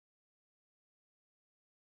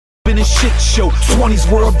shit show.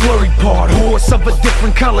 20s were a blurry part. Horse of a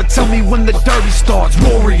different color, tell me when the derby starts.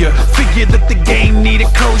 Warrior, figure that the game needed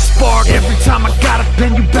curry spark. Every time I got a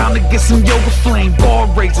pen, you bound to get some yoga flame. Bar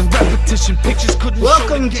raising, repetition, pictures couldn't.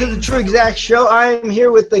 Welcome to the True Exact Show. I am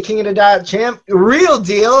here with the King of the Dot champ, Real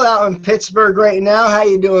Deal, out in Pittsburgh right now. How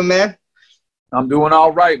you doing, man? I'm doing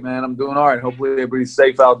all right, man. I'm doing all right. Hopefully everybody's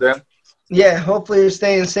safe out there. Yeah, hopefully you're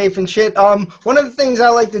staying safe and shit. One of the things I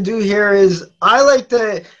like to do here is I like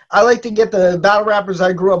to get the battle rappers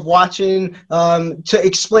I grew up watching to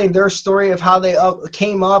explain their story of how they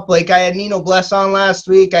came up. Like I had Nino Bless on last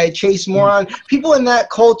week. I had Chase Moore on. People in that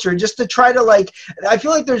culture, just to try to I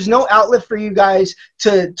feel like there's no outlet for you guys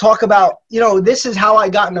to talk about, this is how I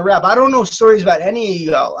got into rap. I don't know stories about any of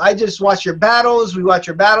you. I just watch your battles. We watch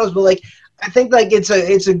your battles, but I think it's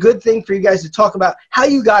a good thing for you guys to talk about how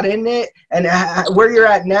you got in it and where you're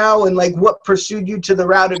at now and what pursued you to the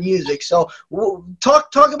route of music. So talk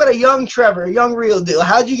about a young Trevor, a young Real Deal.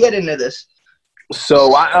 How'd you get into this?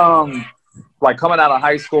 So I coming out of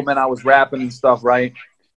high school, man, I was rapping and stuff, right?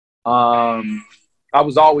 I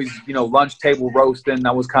was always, lunch table roasting.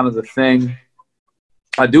 That was kind of the thing.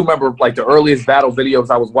 I do remember the earliest battle videos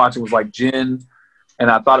I was watching was Jin. And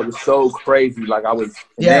I thought it was so crazy. I was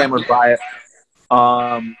enamored by it.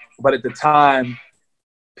 But at the time,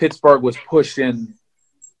 Pittsburgh was pushing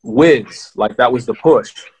Wiz. That was the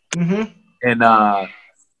push. Mm-hmm. And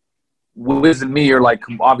Wiz and me are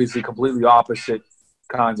obviously completely opposite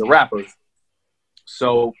kinds of rappers.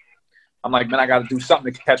 So I'm like, man, I got to do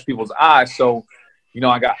something to catch people's eyes. So,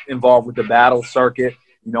 I got involved with the battle circuit.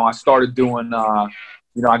 I started doing, I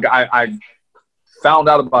found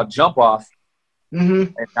out about Jump Off.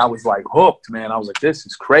 Mm-hmm. And I was hooked, man. I was like, this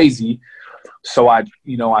is crazy. So I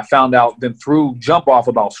found out then through Jump Off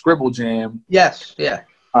about Scribble Jam. Yes, yeah.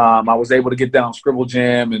 I was able to get down Scribble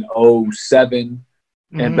Jam in 07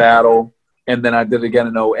 and battle. And then I did it again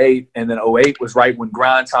in 08. And then 08 was right when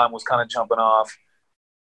Grind Time was kind of jumping off.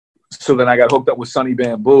 So then I got hooked up with Sonny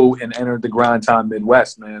Bamboo and entered the Grind Time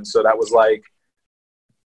Midwest, man. So that was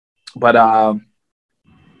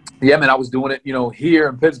yeah, man, I was doing it, here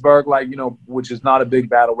in Pittsburgh, which is not a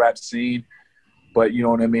big battle rap scene. But, you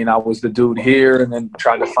know what I mean? I was the dude here and then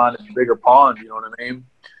tried to find a bigger pond, you know what I mean?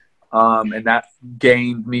 And that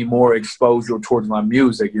gained me more exposure towards my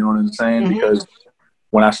music, you know what I'm saying? Mm-hmm. Because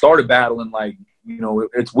when I started battling,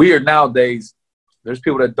 it's weird nowadays. There's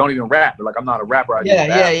people that don't even rap. They're like, I'm not a rapper. I just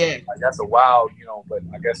battle. Yeah. That's a wild, but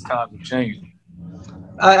I guess times have changed.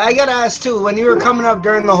 I got to ask, too, when you were coming up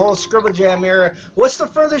during the whole Scribble Jam era, what's the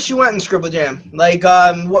furthest you went in Scribble Jam?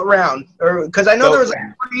 What round? Because I know there was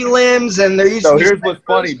prelims and there used to be... So here's what's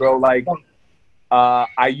funny, bro.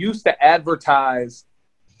 I used to advertise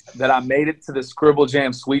that I made it to the Scribble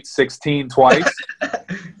Jam Sweet 16 twice.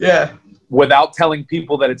 Yeah. Without telling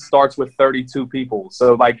people that it starts with 32 people.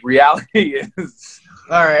 So, reality is...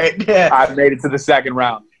 All right, yeah. I made it to the second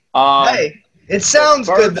round. Hey, it sounds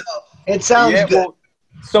good, though. It sounds good. Well,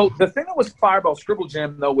 so the thing that was fire about Scribble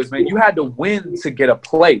Jam, though, was, man, you had to win to get a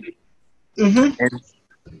plate. Mm-hmm. And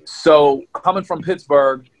so coming from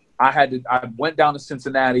Pittsburgh, I went down to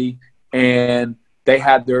Cincinnati, and they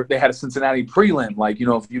had a Cincinnati prelim.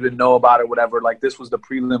 If you didn't know about it, whatever, this was the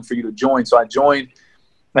prelim for you to join. So I joined,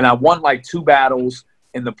 and I won 2 battles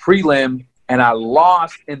in the prelim, and I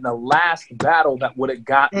lost in the last battle that would have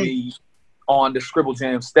got me on the Scribble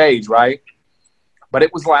Jam stage, right? But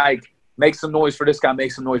it was make some noise for this guy,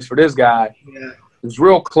 make some noise for this guy. Yeah. It was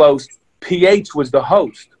real close. PH was the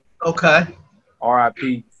host. Okay.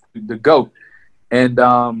 R.I.P. the GOAT. And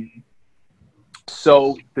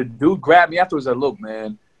so the dude grabbed me afterwards and said, look,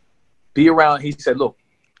 man, be around. He said, look,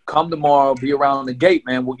 come tomorrow, be around the gate,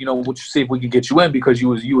 man. We'll see if we can get you in because you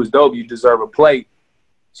was dope. You deserve a plate.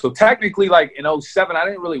 So technically, in 07, I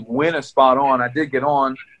didn't really win a spot on. I did get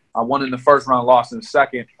on. I won in the first round, lost in the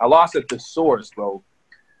second. I lost at the Source, bro.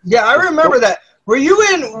 Yeah, I remember that. Were you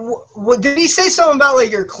in? Did he say something about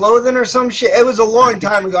your clothing or some shit? It was a long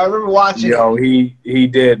time ago. I remember watching. Yo, he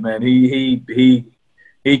did, man. He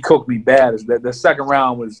cooked me bad. The second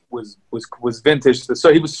round was vintage.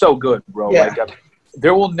 So he was so good, bro. Yeah.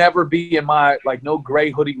 There will never be in my no Gray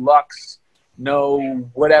Hoodie Lux, no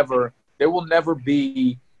whatever. There will never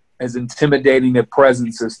be as intimidating a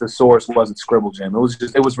presence as the Source was at Scribble Jam.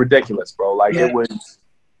 It was ridiculous, bro. It was.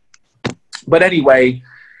 But anyway.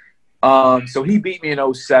 So he beat me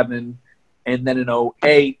in 07, and then in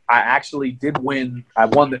 08, I actually did win. I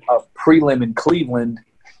won a prelim in Cleveland,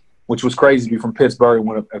 which was crazy to be from Pittsburgh and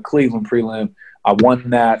win a Cleveland prelim. I won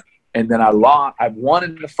that, and then I lost. I won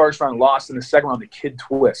in the first round, lost in the second round to Kid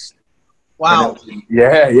Twist. Wow.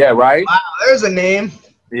 Yeah, right? Wow, there's a name.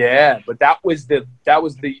 Yeah, but that was the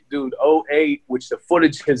dude, '08, which the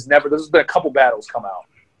footage has never. There's been a couple battles come out.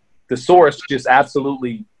 The Source just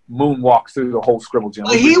absolutely moonwalked through the whole Scribble Gym.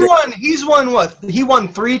 He's won what? He won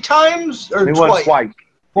 3 times or he twice? Won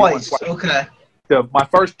twice. Twice. Okay. My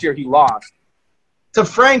first year he lost to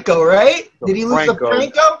Franco, right? Did he lose to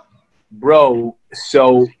Franco? Bro,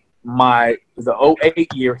 so the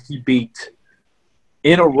 '08 year he beat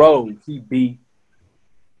in a row. He beat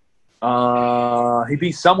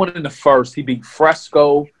someone in the first. He beat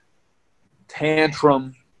Fresco,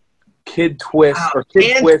 Tantrum, Kid Twist,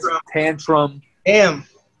 Tantrum. Damn.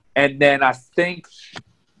 And then I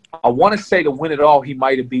want to say to win it all, he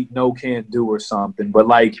might have beat No Can Do or something. But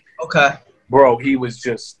like, okay, bro, he was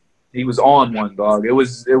on one, dog. It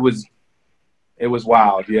was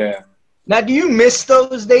wild, yeah. Now, do you miss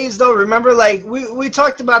those days, though? Remember, like, we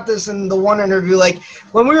talked about this in the one interview. Like,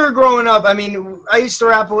 when we were growing up, I mean, I used to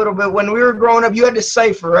rap a little bit. When we were growing up, you had to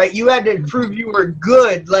cipher, right? You had to prove you were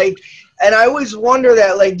good. Like, and I always wonder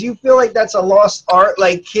that, like, do you feel like that's a lost art?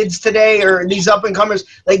 Like, kids today or these up-and-comers,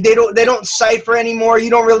 like, they don't cipher anymore.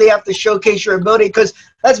 You don't really have to showcase your ability. Because,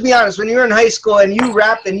 let's be honest, when you were in high school and you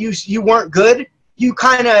rapped and you weren't good, you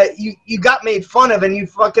kind of you got made fun of and you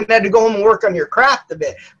fucking had to go home and work on your craft a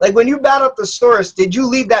bit. Like when you battled the Source, did you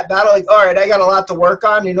leave that battle like, all right, I got a lot to work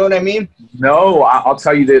on? You know what I mean? No, I'll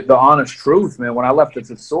tell you the honest truth, man. When I left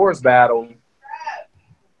the Source battle,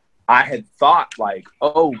 I had thought like,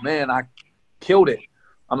 oh man, I killed it.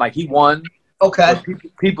 I'm like, he won. Okay.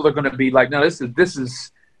 People are gonna be like, no, this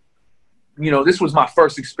is, you know, this was my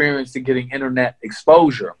first experience to getting internet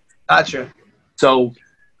exposure. Gotcha. So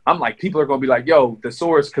I'm like, people are going to be like, yo, the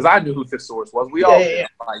Source, because I knew who the Source was. We all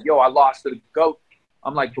like, yo, I lost to the GOAT.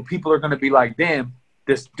 I'm like, but people are going to be like, damn,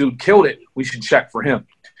 this dude killed it. We should check for him.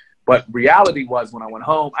 But reality was when I went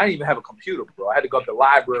home, I didn't even have a computer, bro. I had to go to the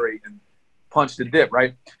library and punch the dip,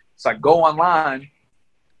 right? So I go online,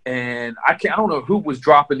 and I don't know who was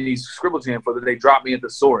dropping these Scribble Jam for that they dropped me at the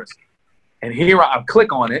Source. And here I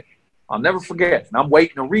click on it. I'll never forget. And I'm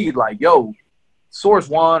waiting to read like, yo, Source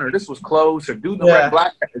won, or this was close, or dude in the red and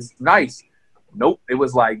black is nice. Nope. It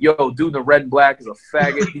was like, yo, dude in the red and black is a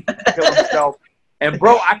faggot. He killed himself. And,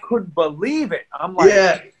 bro, I couldn't believe it. I'm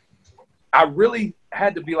like, I really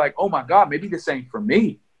had to be like, oh, my God, maybe this ain't for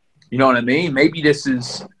me. You know what I mean? Maybe this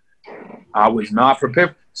is – I was not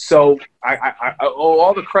prepared. So I owe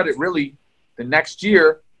all the credit really the next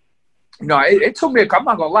year. You know, it took me – I'm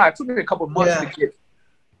not going to lie. It took me a couple of months to get,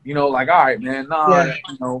 you know, like, all right, man,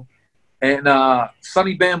 you know. And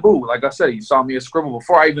Sonny Bamboo, like I said, he saw me at Scribble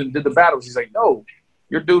before I even did the battles. He's like, no,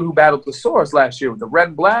 you're dude who battled the Source last year with the red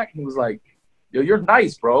and black. He was like, yo, you're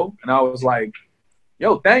nice, bro. And I was like,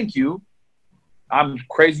 yo, thank you. I'm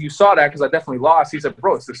crazy you saw that because I definitely lost. He said,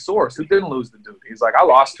 bro, it's the Source. Who didn't lose the dude? He's like, I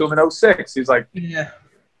lost to him in '06. He's like, yeah.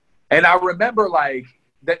 And I remember like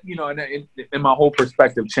that, you know, and my whole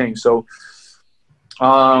perspective changed. So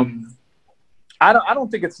I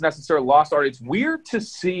don't think it's necessarily lost art. It's weird to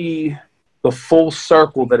see the full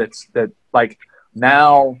circle that like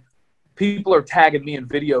now people are tagging me in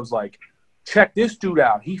videos like, check this dude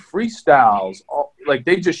out. He freestyles. Like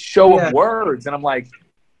they just show him words. And I'm like,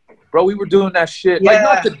 bro, we were doing that shit. Like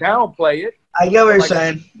not to downplay it. I get what you're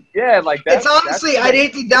saying. Yeah, like that. It's honestly, I'd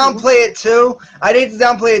hate to downplay it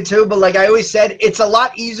too. But like I always said, it's a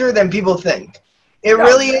lot easier than people think. It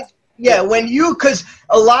really is. Yeah, because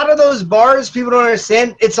a lot of those bars, people don't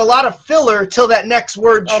understand, it's a lot of filler till that next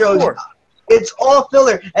word shows up. It's all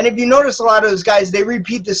filler. And if you notice a lot of those guys, they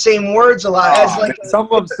repeat the same words a lot.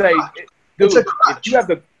 Some of them say, dude, if you have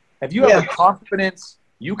the confidence,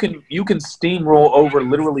 you can steamroll over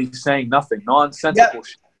literally saying nothing, nonsensical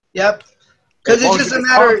shit. Yep. Because it's just a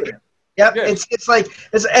matter. Yep. Yeah. It's like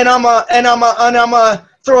and I'm a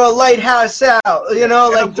throw a lighthouse out, you know,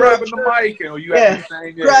 like grabbing the mic, you know,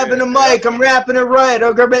 grabbing the mic, I'm rapping it right,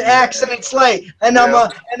 or grabbing accent slight, and I'm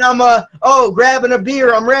grabbing a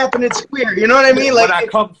beer, I'm rapping it square, you know what I mean? Like when I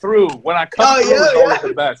come through, it's always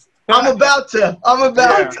the best. I'm about to. I'm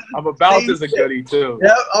about to is a goodie too.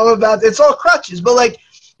 Yeah, it's all crutches, but like,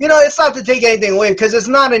 you know, it's not to take anything away because it's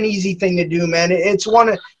not an easy thing to do, man.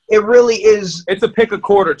 It really is. It's a pick a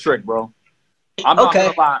quarter trick, bro. I'm not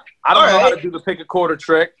gonna lie. I don't know how to do the pick a quarter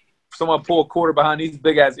trick. If someone pull a quarter behind these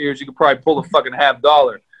big ass ears, you could probably pull a fucking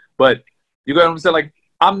 $50. But you got what I'm saying? Like,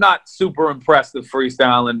 I'm not super impressed with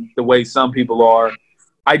freestyling the way some people are.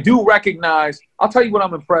 I do recognize. I'll tell you what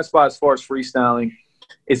I'm impressed by as far as freestyling.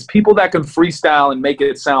 It's people that can freestyle and make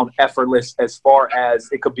it sound effortless as far as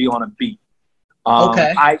it could be on a beat.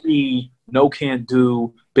 I.e., No Can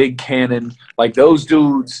Do, Big Cannon, like those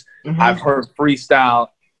dudes. I've heard freestyle.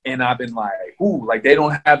 And I've been like, ooh, like they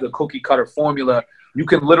don't have the cookie cutter formula you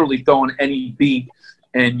can literally throw in any beat,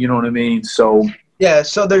 and you know what I mean. So yeah,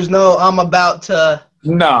 so there's no I'm about to.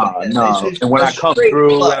 No. And when I come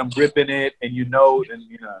through and I'm ripping it, and no.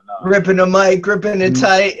 Ripping the mic, gripping it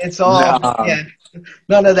tight. It's all, yeah,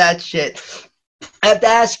 none of that shit. I have to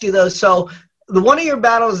ask you, though, so one of your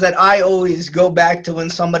battles that I always go back to when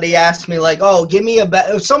somebody asks me, like, oh, give me a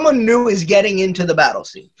battle. If someone new is getting into the battle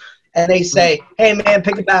scene, and they say, hey, man,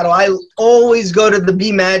 pick a battle, I always go to the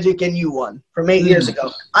B Magic and You Won from 8 years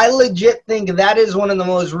ago. I legit think that is one of the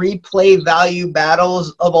most replay value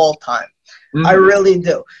battles of all time. I really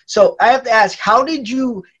do. So I have to ask, how did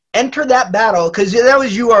you enter that battle? Because that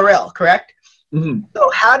was URL, correct?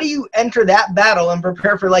 So how do you enter that battle and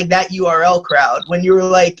prepare for, like, that URL crowd when you were,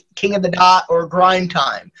 like, King of the Dot or Grind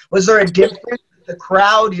Time? Was there a difference with the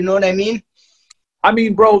crowd? You know what I mean? I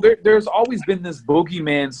mean, bro, there's always been this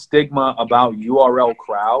boogeyman stigma about URL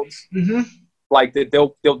crowds. Like, that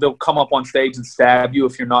they'll come up on stage and stab you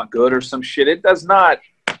if you're not good or some shit. It does not.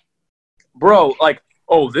 Bro, like,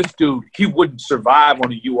 oh, this dude, he wouldn't survive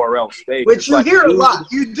on a URL stage. Which you hear a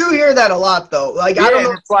lot. You do hear that a lot, though. Like, I don't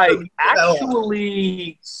know. It's like,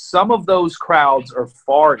 actually, some of those crowds are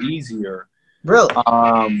far easier. Really?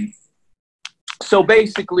 So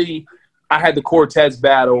basically, I had the Cortez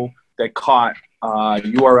battle that caught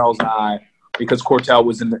URL's eye because Cortez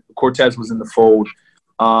was in the fold.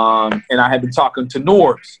 And I had been talking to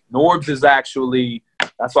Norbs. Norbs is actually,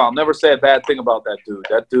 that's why I'll never say a bad thing about that dude.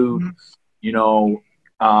 That dude, you know,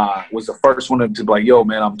 was the first one to be like, yo,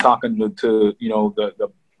 man, I'm talking to you know,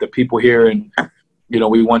 the people here, and, you know,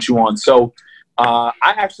 we want you on. So I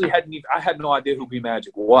actually I had no idea who B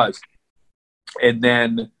Magic was. And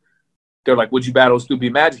then they're like, would you battle Stu B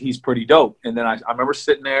Magic? He's pretty dope. And then I remember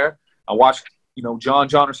sitting there, I watched, you know, John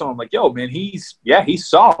or something. I'm like, yo, man, he's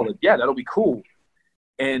solid. Yeah, that'll be cool.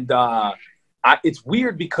 And it's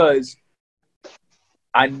weird because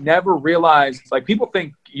I never realized, like, people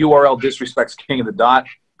think URL disrespects King of the Dot.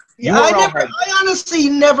 Yeah, I honestly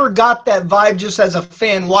never got that vibe just as a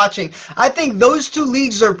fan watching. I think those two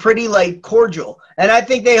leagues are pretty, like, cordial, and I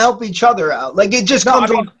think they help each other out. Like, it just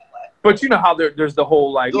comes on. But you know how there's the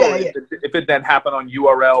whole, like, if it then happened on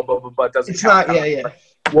URL, blah, it doesn't count. It's not,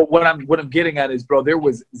 Well, what I'm getting at is, bro, there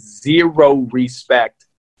was zero respect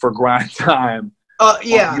for Grind Time on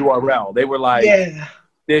URL. They were like,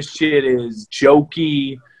 this shit is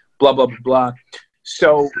jokey, blah, blah, blah.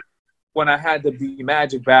 So when I had the B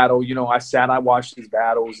Magic battle, you know, I watched these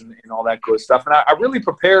battles and all that good stuff. And I really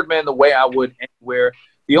prepared, man, the way I would anywhere.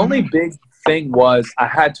 The only big thing was I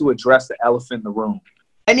had to address the elephant in the room.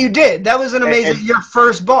 And you did. That was an amazing, your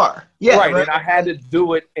first bar. Yeah. Right. And I had to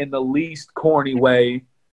do it in the least corny way.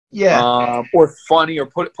 Yeah. Or funny, or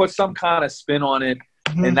put some kind of spin on it.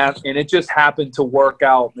 And it just happened to work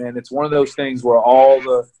out, man. It's one of those things where all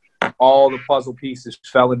the puzzle pieces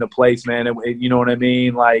fell into place, man. You know what I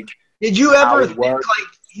mean? Like, did you ever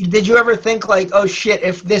think like, oh shit,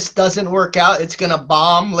 if this doesn't work out, it's gonna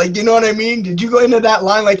bomb? Like, you know what I mean? Did you go into that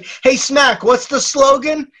line like, hey Smack, what's the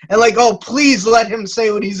slogan? And like, oh, please let him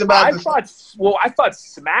say what he's about to say. I thought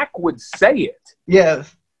Smack would say it. Yeah.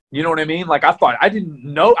 You know what I mean? Like, I didn't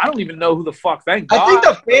know. I don't even know who the fuck. Thank God. I think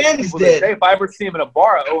the fans did. If I ever see him in a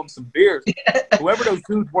bar, I owe him some beers. Whoever those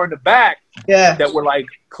dudes were in the back that were, like,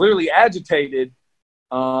 clearly agitated.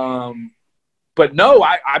 But no,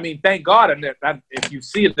 I mean, thank God. And if you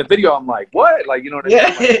see it in the video, I'm like, what? Like, you know what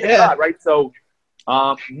I mean? Like, God, right? So,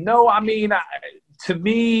 no, I mean, to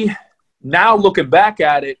me, now looking back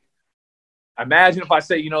at it, imagine if I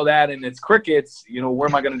say, you know, that and it's crickets, you know, where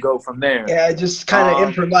am I going to go from there? Yeah, just kind of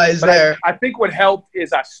improvise there. I think what helped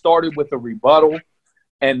is I started with a rebuttal,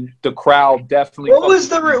 and the crowd definitely. What was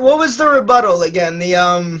the rebuttal again? The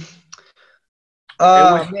it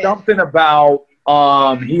was something about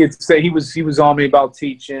he had said he was on me about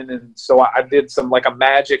teaching, and so I did some, like, a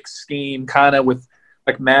magic scheme kind of with,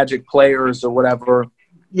 like, magic players or whatever.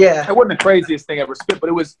 Yeah, it wasn't the craziest thing I ever spit, but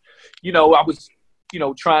it was, you know, I was, you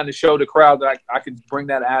know, trying to show the crowd that I could bring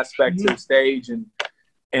that aspect to the stage, and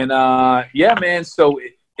yeah, man. So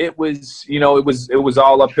it was, you know, it was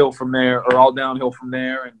all uphill from there, or all downhill from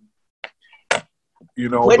there, and you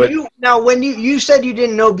know. When you said you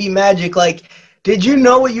didn't know B Magic, like, did you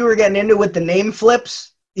know what you were getting into with the name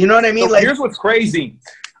flips? You know what I mean? So, like, here's what's crazy.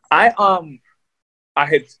 I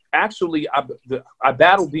had actually I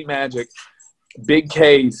battled B Magic. Big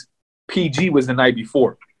K's PG was the night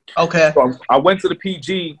before. Okay. So I went to the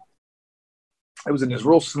PG. It was in this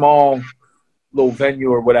real small little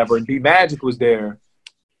venue or whatever, and B Magic was there.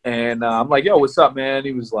 And I'm like, yo, what's up, man?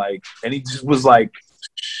 He was like, and he just was like,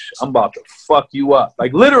 I'm about to fuck you up.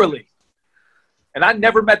 Like, literally. And I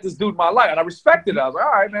never met this dude in my life, and I respected it. I was like,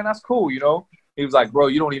 all right, man, that's cool, you know. He was like, bro,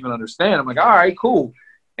 you don't even understand. I'm like, all right, cool.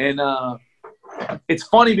 And it's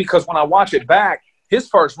funny because when I watch it back, his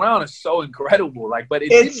first round is so incredible. Like, but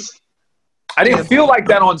I didn't feel like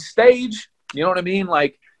that on stage. You know what I mean?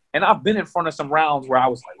 Like, and I've been in front of some rounds where I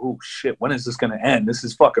was like, oh, shit, when is this going to end? This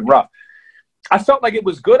is fucking rough. I felt like it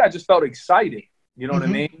was good. I just felt excited. You know what I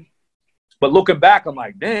mean? But looking back, I'm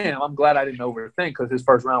like, damn, I'm glad I didn't overthink because his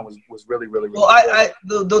first round was really, really, really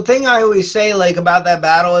good. The thing I always say, like, about that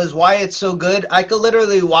battle is why it's so good. I could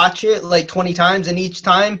literally watch it, like, 20 times, and each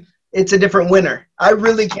time it's a different winner. I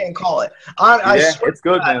really can't call it. I swear it's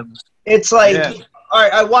good, man. It's like, all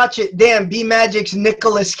right, I watch it. Damn, B-Magic's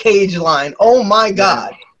Nicolas Cage line. Oh, my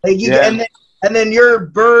God. Like and then your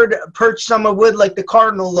bird perched somewhere with, like, the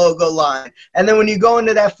Cardinal logo line. And then when you go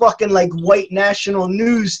into that fucking, like, white national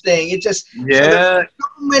news thing, it just – so there's so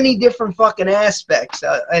many different fucking aspects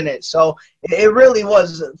in it. So it really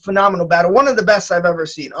was a phenomenal battle. One of the best I've ever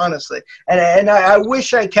seen, honestly. And I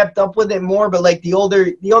wish I kept up with it more, but, like, the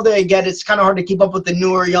older I get, it's kind of hard to keep up with the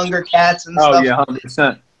newer, younger cats and stuff. Oh, yeah,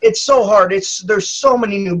 100%. It's so hard. There's so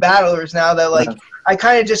many new battlers now that, like, I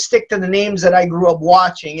kind of just stick to the names that I grew up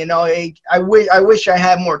watching. You know, I wish I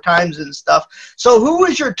had more times and stuff. So who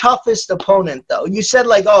was your toughest opponent, though? You said,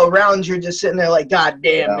 like, oh, rounds you're just sitting there like, God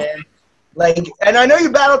damn, man. Like, and I know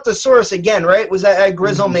you battled Thesaurus again, right? Was that at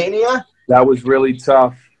Grizzlemania? That was really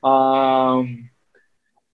tough. I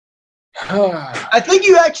think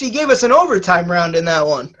you actually gave us an overtime round in that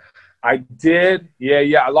one. I did.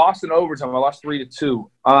 Yeah. I lost in overtime. I lost 3-2.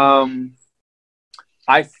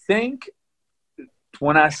 I think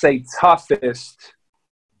when I say toughest,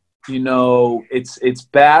 you know, it's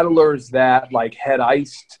battlers that, like, Head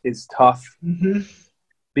Iced is tough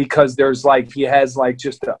because there's, like, he has, like,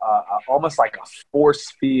 just almost like a force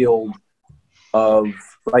field of,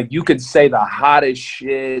 like, you could say the hottest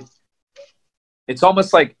shit. It's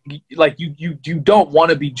almost like you don't want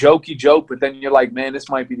to be jokey joke, but then you're like, man, this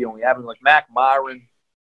might be the only avenue. Like, Mac Myron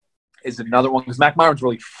is another one because Mac Myron's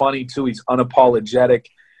really funny too. He's unapologetic.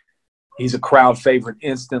 He's a crowd favorite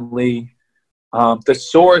instantly.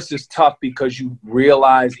 Thesaurus is tough because you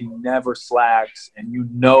realize he never slacks, and you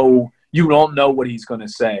don't know what he's going to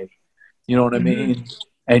say. You know what I mean?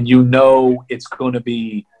 And you know it's going to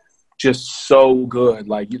be just so good,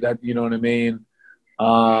 like that. You know what I mean?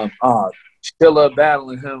 Chilla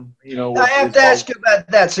battling him, you know. I have to ask you about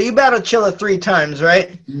that. So you battled Chilla 3 times,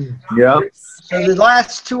 right? Yeah. So the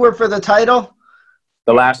last 2 were for the title?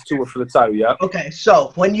 The last 2 were for the title, yeah. Okay,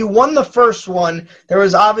 so when you won the first one, there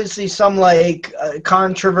was obviously some, like,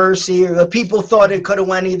 controversy, or the people thought it could have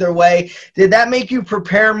went either way. Did that make you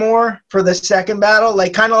prepare more for the second battle?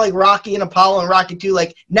 Like, kind of like Rocky and Apollo and Rocky 2,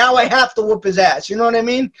 like, now I have to whoop his ass. You know what I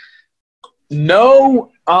mean?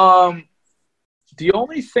 No, the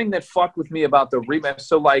only thing that fucked with me about the rematch,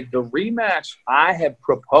 so, like, the rematch I had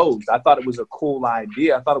proposed, I thought it was a cool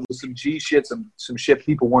idea. I thought it was some G shit, some shit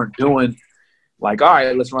people weren't doing. Like, all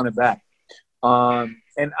right, let's run it back.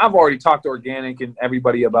 And I've already talked to Organic and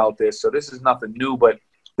everybody about this, so this is nothing new, but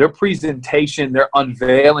their presentation, their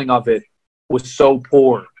unveiling of it was so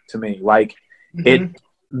poor to me. Like, it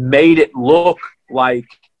made it look like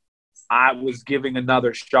I was giving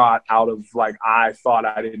another shot out of, like, I thought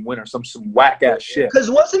I didn't win or some whack-ass shit. Because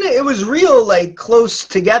wasn't it was real, like, close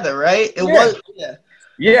together, right? It was.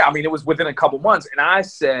 Yeah, I mean, it was within a couple months. And I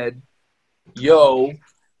said, yo,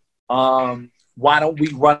 why don't we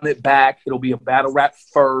run it back? It'll be a battle rap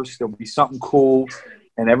first. It'll be something cool.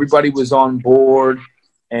 And everybody was on board.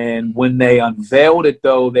 And when they unveiled it,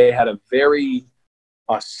 though, they had a very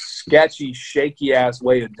sketchy, shaky-ass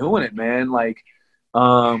way of doing it, man. Like,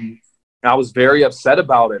 I was very upset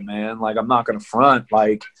about it, man. Like, I'm not going to front.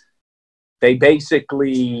 Like, they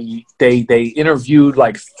basically they interviewed,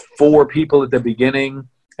 like, 4 people at the beginning,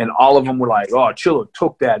 and all of them were like, oh, Chilla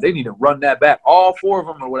took that. They need to run that back. All 4 of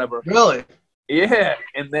them or whatever. Really? Yeah.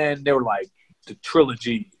 And then they were like, the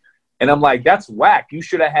trilogy. And I'm like, that's whack. You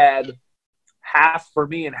should have had half for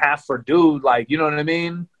me and half for Dude. Like, you know what I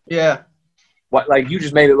mean? Yeah. What? Like, you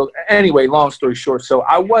just made it look – anyway, long story short. So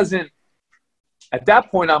I wasn't – at that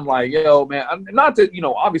point, I'm like, yo, man, not that, you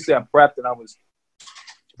know, obviously I prepped and I was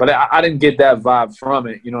 – but I didn't get that vibe from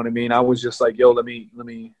it. You know what I mean? I was just like, yo, let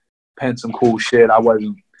me pen some cool shit. I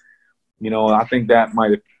wasn't – you know, I think that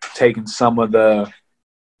might have taken some of the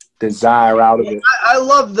desire out of it. I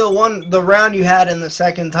love the round you had in the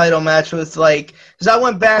second title match with like, because I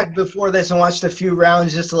went back before this and watched a few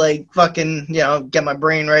rounds just to like fucking, you know, get my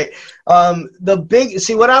brain right.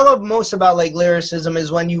 What I love most about like lyricism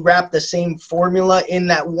is when you rap the same formula in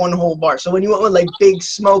that one whole bar. So when you went with like Big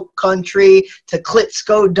Smoke Country to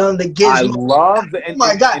Klitschko done the Gizmo. I love the, oh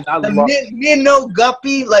my God, the Minnow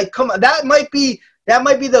Guppy, like come on, that might be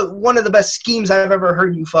the one of the best schemes I've ever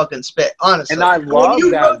heard you fucking spit, honestly. And I love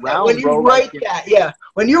that round, when you write that, yeah.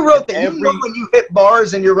 When you wrote that, you know when you hit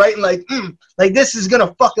bars and you're writing like this is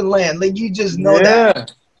gonna fucking land. Like you just know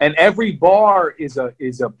that. And every bar is a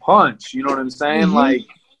punch. You know what I'm saying? Mm-hmm. Like,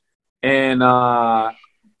 and I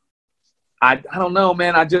don't know,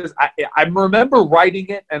 man. I remember writing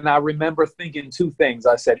it, and I remember thinking two things.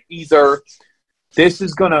 I said either this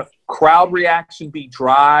is gonna crowd reaction be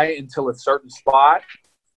dry until a certain spot,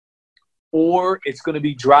 or it's going to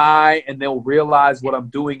be dry and they'll realize what I'm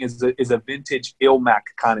doing is a vintage Ilmac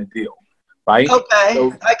kind of deal, right? Okay,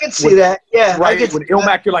 so I can see that. Yeah, right. With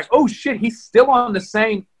Ilmac, you're like, oh shit, he's still on the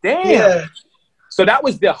same. Damn. Yeah. So that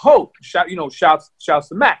was the hope. Shouts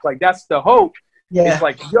to Mac. Like that's the hope. Yeah. It's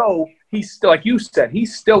like, yo, he's still, like you said,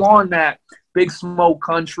 he's still on that Big Smoke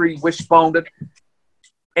Country Wishbone,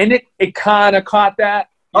 and it kind of caught that.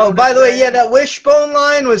 Oh, by the way, yeah, that Wishbone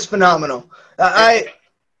line was phenomenal.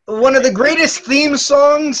 One of the greatest theme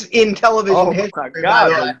songs in television history. Oh, my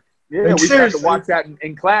God. Yeah, we had to watch that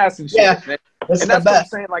in class and shit. Yeah, that's what I'm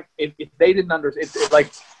saying. Like, if they didn't understand, like,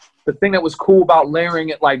 the thing that was cool about layering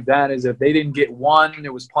it like that is if they didn't get one,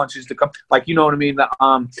 there was punches to come. Like, you know what I mean?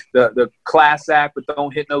 The class act, but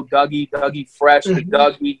don't hit no Dougie Fresh, the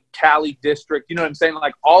Dougie, Cali District. You know what I'm saying?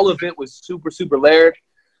 Like, all of it was super, super layered.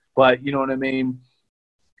 But, you know what I mean?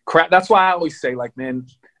 That's why I always say, like, man,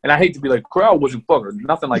 and I hate to be like, crowd wasn't booger,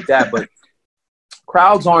 nothing like that, but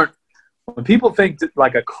crowds aren't, when people think that,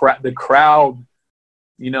 like, the crowd,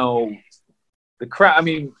 you know, I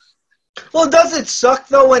mean. Well, does it suck,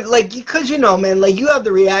 though, when, like, because, you know, man, like, you have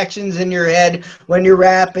the reactions in your head when you're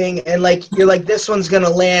rapping, and, like, you're like, this one's going to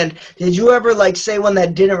land. Did you ever, like, say one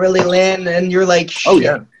that didn't really land, and you're like, shit. Oh,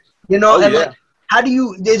 yeah. You know, like, how do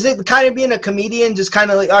you, is it kind of being a comedian, just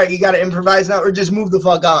kind of like, all right, you got to improvise now, or just move the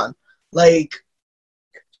fuck on? Like.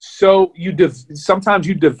 So sometimes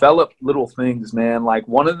you develop little things, man. Like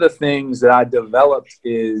one of the things that I developed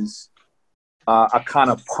is a kind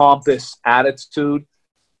of pompous attitude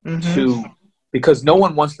because no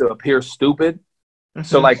one wants to appear stupid.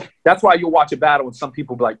 So like, that's why you'll watch a battle and some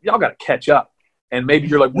people be like, y'all got to catch up. And maybe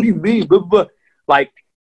you're like, what do you mean? Blah, blah, blah. Like,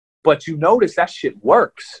 but you notice that shit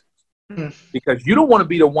works. Because you don't want to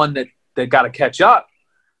be the one that got to catch up.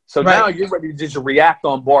 So now you're ready to just react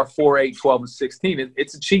on bar 4, 8, 12, and 16.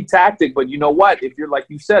 It's a cheap tactic, but you know what? If you're, like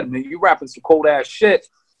you said, man, you're rapping some cold-ass shit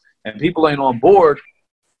and people ain't on board,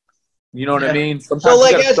 you know what I mean? Sometimes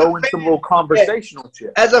you got to throw in some little conversational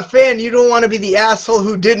shit. As a fan, you don't want to be the asshole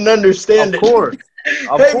who didn't understand it. Of course.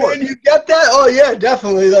 Man, you get that? Oh, yeah,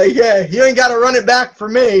 definitely. Like, yeah, you ain't got to run it back for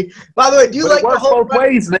me. By the way, do you like it works both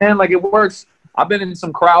ways, man. Like, it works. I've been in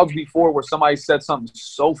some crowds before where somebody said something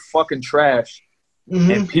so fucking trash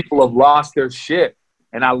and people have lost their shit.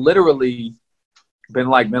 And I literally been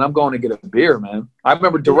like, man, I'm going to get a beer, man. I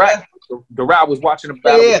remember Direct. I was watching a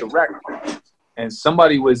battle with Direct. And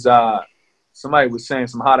somebody was saying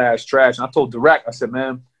some hot-ass trash. And I told Direct, I said,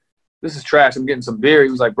 man, this is trash. I'm getting some beer. He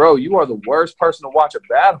was like, bro, you are the worst person to watch a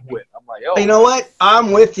battle with. I'm like, yo. You know what?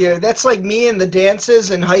 I'm with you. That's like me in the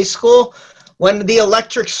dances in high school. When the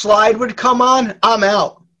electric slide would come on, I'm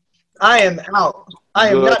out. I am out. I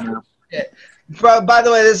am not. By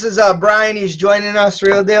the way, this is Brian. He's joining us,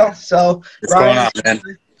 Real Deal. So, what's going on, man?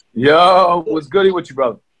 Yo, what's goody with you,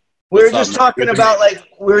 brother? We were just talking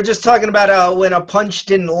about when a punch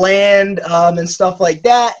didn't land and stuff like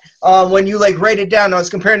that. When you like write it down, I was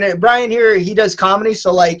comparing it. Brian here, he does comedy,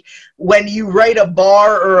 so like when you write a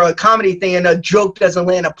bar or a comedy thing and a joke doesn't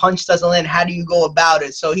land, a punch doesn't land, how do you go about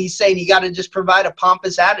it? So he's saying you got to just provide a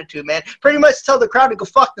pompous attitude, man. Pretty much tell the crowd to go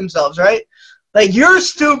fuck themselves, right? Like you're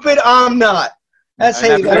stupid, I'm not. That's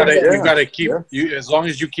how you got to. You got to keep you as long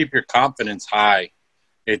as you keep your confidence high.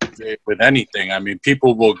 With anything, I mean,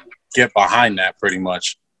 people will get behind that pretty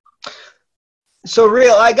much. So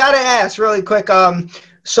Real, I gotta ask really quick.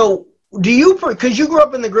 So do you, because you grew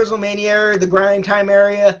up in the Grizzlemania area, the Grind Time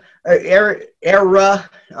era?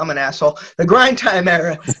 I'm an asshole. The Grind Time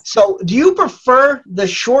era. So do you prefer the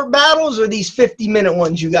short battles or these 50-minute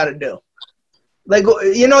ones you got to do? Like,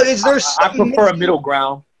 you know, is there? I prefer a middle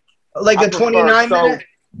ground. Like a 29-minute.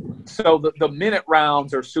 So the minute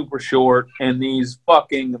rounds are super short, and these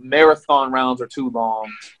fucking marathon rounds are too long.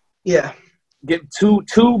 Yeah. get 2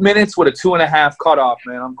 minutes with a 2.5 cutoff,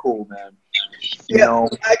 man. I'm cool, man. You know,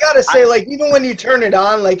 I gotta say, like, even when you turn it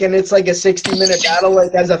on, like, and it's like a 60-minute battle,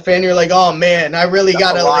 like, as a fan, you're like, oh man, I really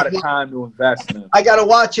gotta a lot of time to invest in. I gotta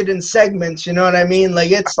watch it in segments. You know what I mean?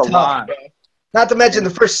 Like, it's That's tough. Bro. Not to mention the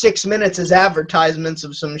first 6 minutes is advertisements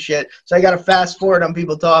of some shit, so I gotta fast forward on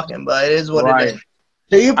people talking. But it is what it is.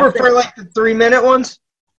 Do you prefer like the 3-minute ones?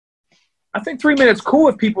 I think 3 minutes cool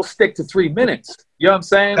if people stick to 3 minutes. You know what I'm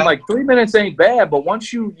saying? Like 3 minutes ain't bad, but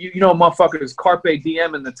once you motherfuckers carpe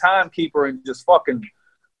diem and the timekeeper and just fucking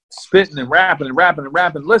spitting and rapping and rapping and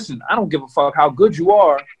rapping. Listen, I don't give a fuck how good you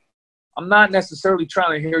are. I'm not necessarily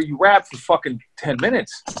trying to hear you rap for fucking 10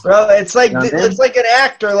 minutes. Bro, it's like it's like an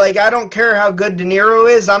actor. Like, I don't care how good De Niro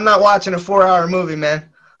is. I'm not watching a 4-hour movie, man.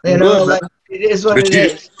 You know, like, it is what it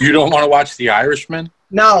is. You don't want to watch The Irishman?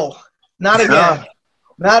 No, not again.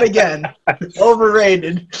 Not again.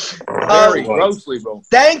 Overrated. Very grossly, bro.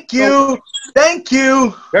 Thank you. Thank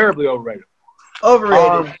you. Terribly overrated.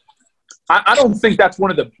 Overrated. I don't think that's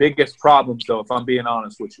one of the biggest problems, though, if I'm being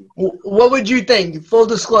honest with you. What would you think? Full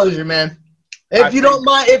disclosure, man. If you don't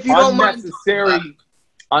mind.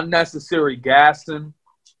 Unnecessary gassing.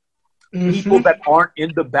 Mm-hmm. People that aren't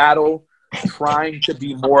in the battle trying to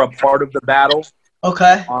be more a part of the battle.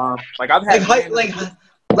 Okay. Like I've had like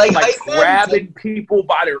grabbing people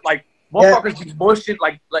by their motherfuckers be mushing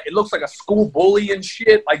like it looks like a school bully and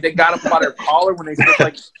shit. Like they got them by their collar when they say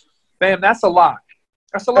like, "Fam, that's a lot.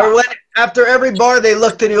 That's a lot." Or when after every bar they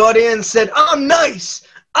looked at the audience and said, "I'm nice.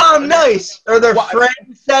 I'm nice," or their friend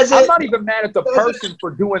says it. I'm not even mad at the person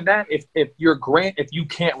for doing that if you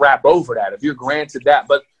can't rap over that, if you're granted that.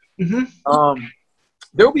 But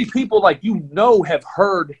there'll be people have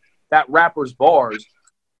heard that rapper's bars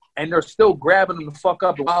and they're still grabbing them the fuck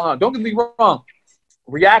up. Don't get me wrong.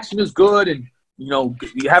 Reaction is good and, you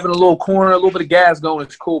having a little corner, a little bit of gas going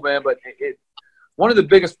is cool, man. But one of the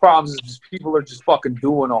biggest problems is just people are just fucking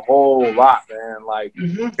doing a whole lot, man. Like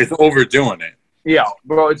it's overdoing it. Yeah,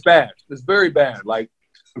 bro, it's bad. It's very bad. Like,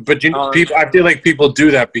 but people, I feel like people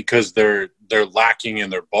do that because they're lacking in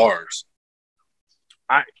their bars.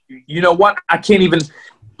 You know what? I can't even.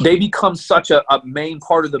 They become such a main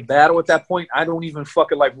part of the battle at that point. I don't even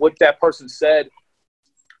fucking like what that person said.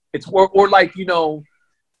 It's or like the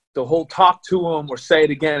whole talk to them or say it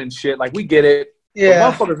again and shit. Like we get it. Yeah.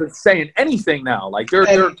 But motherfuckers are saying anything now. Like they're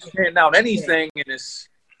saying out anything and it's.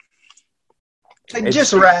 Like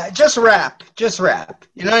just rap.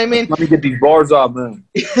 You know what I mean? Let me get these bars off, man.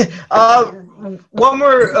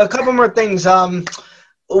 A couple more things.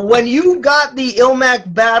 When you got the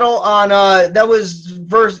Ilmac battle on, that was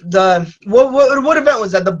versus what event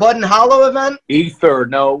was that? The Bud and Hollow event? Ether,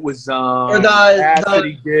 no, it was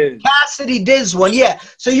Cassidy Diz. Cassidy Diz one, yeah.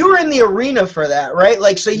 So you were in the arena for that, right?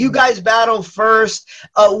 Like, so you guys battled first.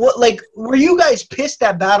 Were you guys pissed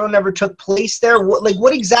that battle never took place there?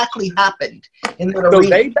 What exactly happened in that arena? So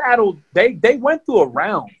they battled. They went through a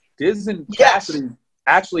round. Diz and Cassidy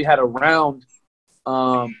actually had a round.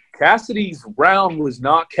 Cassidy's round was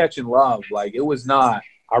not catching love. Like, it was not.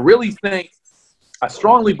 I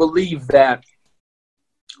strongly believe that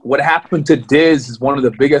what happened to Diz is one of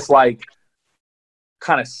the biggest,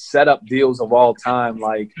 kind of setup deals of all time.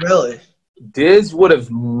 Like, really? Diz would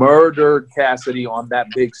have murdered Cassidy on that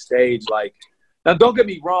big stage. Like, now don't get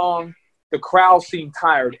me wrong. The crowd seemed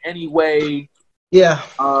tired anyway. Yeah.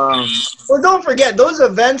 Well, don't forget those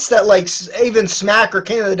events that even Smack or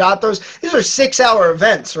King of the Dot throws. These are 6-hour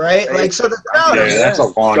events, right? So the crowd. Yeah, that's a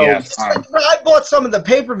long ass time. I bought some of the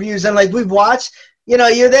pay-per-views and we've watched.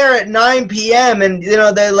 You're there at 9 p.m. and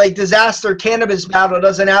the Disaster Cannabis battle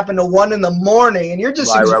doesn't happen till 1 in the morning, and you're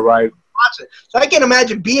just right. Watching. So I can't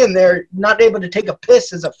imagine being there, not able to take a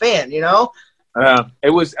piss as a fan. It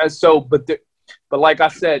was But like I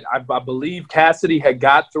said, I believe Cassidy had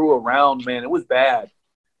got through a round, man. It was bad.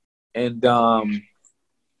 And couldn't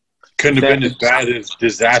have been as bad as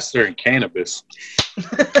Disaster and Cannabis.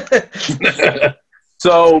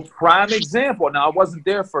 So, prime example. Now, I wasn't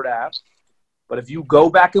there for that. But if you go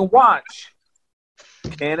back and watch,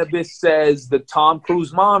 Cannabis says the Tom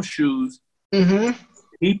Cruise mom shoes,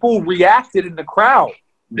 people reacted in the crowd.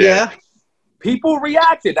 Yeah. People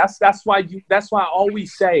reacted. That's why I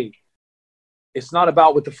always say, it's not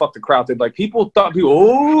about what the fuck the crowd did. Like, people thought,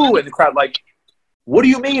 ooh, and the crowd, what do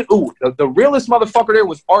you mean? Ooh, the realest motherfucker there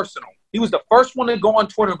was Arsenal. He was the first one to go on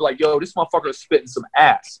Twitter and be like, yo, this motherfucker is spitting some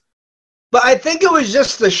ass. But I think it was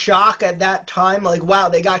just the shock at that time. Like, wow,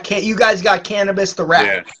 you guys got Cannabis to rap.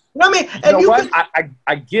 Yeah. You know what I mean? And you know what?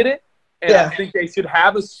 I get it. And I think they should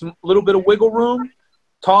have a little bit of wiggle room.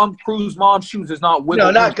 Tom Cruise Mom Shoes is not with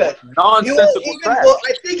No, not good. Nonsensical trash. Well,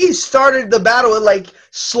 I think he started the battle with like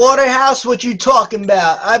Slaughterhouse. What you talking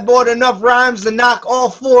about? I bought enough rhymes to knock all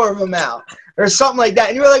 4 of them out, or something like that.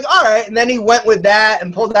 And you were like, all right. And then he went with that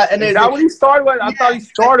and pulled that. And is that what he started with? I thought he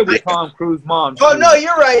started with Tom Cruise Mom Shoes. Oh no,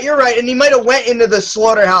 you're right. And he might have went into the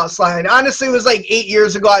Slaughterhouse line. Honestly, it was like 8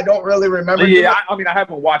 years ago. I don't really remember. Yeah, I mean, I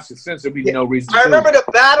haven't watched it since. There'd be no reason. I remember the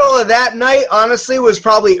battle of that night. Honestly, was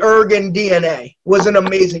probably Erg and DNA. Was an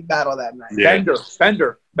amazing battle that night. Yeah.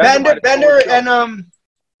 Bender, and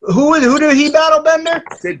who did he battle? Bender?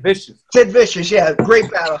 Sid Vicious. Sid Vicious, yeah, great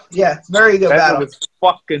battle. Yeah, very good Bender battle. was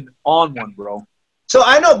fucking on one, bro. So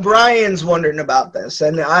I know Brian's wondering about this,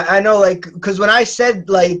 and I know, like, because when I said,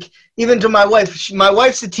 like, even to my wife, my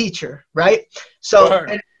wife's a teacher, right? So,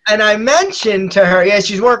 Sure. and I mentioned to her, yeah,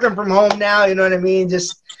 she's working from home now, you know what I mean?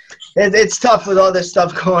 Just, it's tough with all this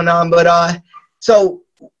stuff going on, but, so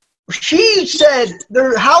she said,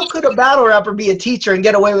 how could a battle rapper be a teacher and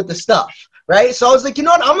get away with the stuff? Right? So I was like, you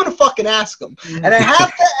know what? I'm going to fucking ask him. And I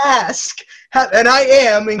have to ask, and I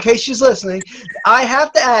am, in case she's listening, I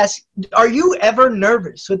have to ask, are you ever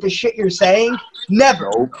nervous with the shit you're saying? Never.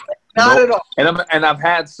 Nope. Not at all. And I've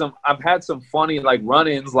had some funny, like,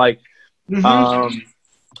 run-ins, like,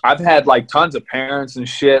 I've had, like, tons of parents and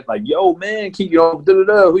shit, like, yo, man,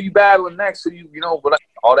 who you battling next? But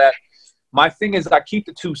all that. My thing is I keep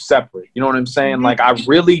the two separate. You know what I'm saying? Like, I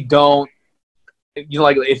really don't.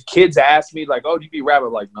 Like, if kids ask me, like, oh, do you be rapper?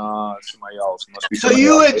 Like, nah, it's somebody else. It must be so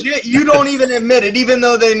you don't even admit it, even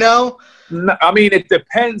though they know? No, I mean, it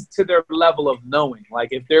depends to their level of knowing. Like,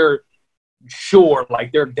 if they're sure,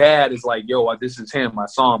 like, their dad is like, yo, this is him, my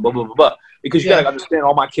son, blah, blah, blah, blah. Because you got to understand,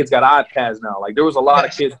 all my kids got iPads now. Like, there was a lot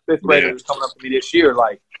of kids, 5th graders coming up to me this year,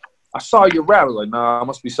 like, I saw your rapper. Like, nah, it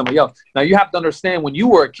must be somebody else. Now, you have to understand, when you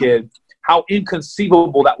were a kid, how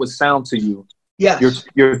inconceivable that would sound to you. Yeah,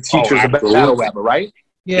 your teacher's a battle rapper, right?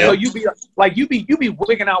 Yeah. So you be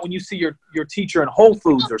wigging out when you see your teacher in Whole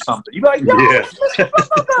Foods or something. You be like, yo,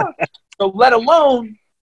 So let alone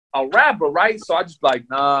a rapper, right? So I just like,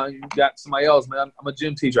 nah, you got somebody else, man. I'm a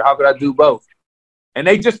gym teacher. How could I do both? And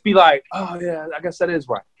they just be like, oh yeah, I guess that is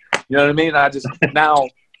right. You know what I mean? I just now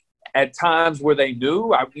at times where they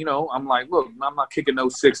knew, I'm like, look, I'm not kicking no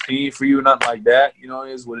 16 for you, nothing like that. You know,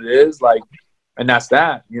 it is what it is. Like. And that's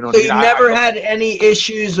that. You know. So you never had any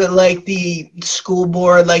issues with, like, the school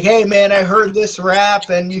board, like, hey man, I heard this rap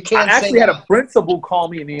and you can't. I actually had a principal call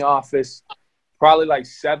me in the office, probably like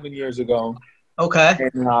 7 years ago. Okay.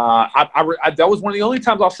 And that was one of the only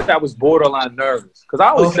times I'll say I was borderline nervous, because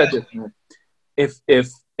I always said this, man, if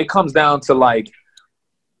it comes down to like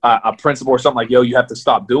a principal or something like, yo, you have to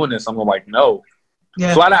stop doing this, I'm like, no,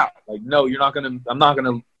 flat out, like, no, I'm not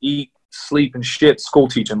gonna eat, sleep, and shit school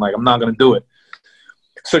teaching. Like, I'm not gonna do it.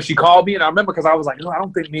 So she called me, and I remember, because I was like, no, I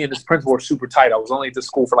don't think me and this principal are super tight. I was only at this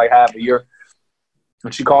school for like half a year.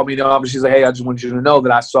 And she called me in the office. She's like, hey, I just want you to know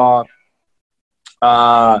that I saw,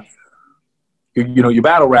 your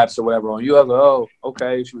battle raps or whatever on you. I was like, oh,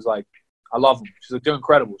 okay. She was like, I love them. She's like, they're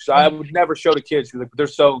incredible. She's like, I would never show the kids. She's like, they're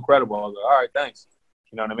so incredible. I was like, all right, thanks.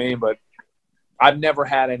 You know what I mean? But I've never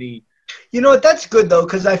had any. You know what? That's good, though,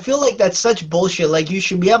 because I feel like that's such bullshit. Like, you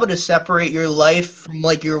should be able to separate your life from,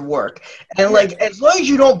 like, your work. And, like, as long as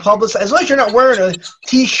you don't publicize, as long as you're not wearing a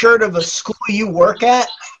T-shirt of a school you work at,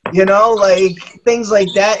 you know, like, things like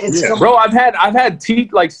that. It's Bro, I've had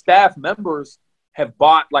staff members have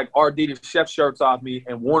bought, like, RD chef shirts off me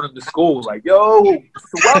and worn them to school. Like, yo,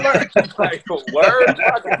 Weller. Like, word?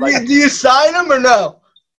 Like, do you sign them or no?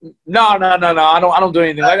 No. I don't do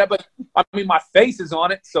anything like that. But I mean, my face is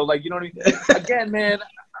on it, so like, you know what I mean. Again, man,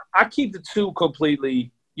 I keep the two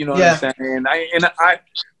completely. You know what I'm saying?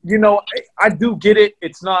 I do get it.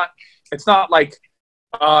 It's not like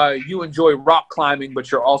you enjoy rock climbing,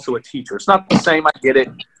 but you're also a teacher. It's not the same. I get it.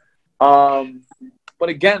 But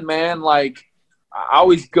again, man, like, I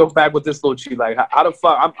always go back with this little cheat. Like, how the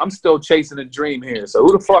fuck? I'm still chasing a dream here. So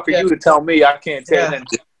who the fuck are you to tell me I can't tell and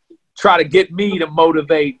try to get me to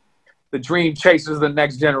motivate the dream chasers of the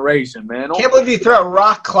next generation, man? Can't believe you threw out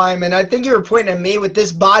rock climbing. I think you were pointing at me. With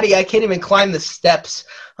this body, I can't even climb the steps.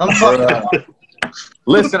 I'm fucking.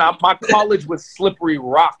 Listen, my college was Slippery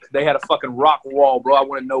Rock. They had a fucking rock wall, bro. I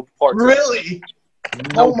wanted no part. Really?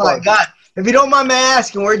 Oh my God. If you don't mind me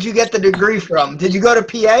asking, where'd you get the degree from? Did you go to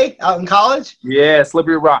PA out in college? Yeah,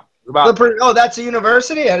 Slippery Rock. Oh, that's a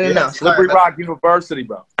university? I didn't know. Slippery Rock University,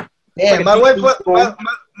 bro. Yeah,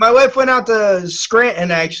 my wife went out to Scranton,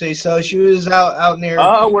 actually, so she was out near.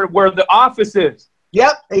 Oh, where the office is.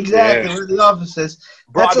 Yep, exactly, where the office is.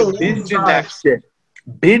 Bro, I've been binging that shit.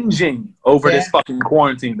 Binging over this fucking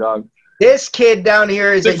quarantine, dog. This kid down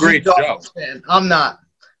here is a great Dolphins fan. I'm not.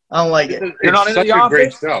 I don't like it. You're not It's into such The a great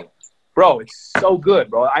Office? show. Bro, it's so good,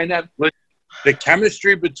 bro. The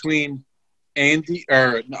chemistry between Andy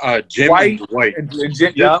or Jim White and Dwight, and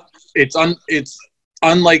Jim, yeah. it's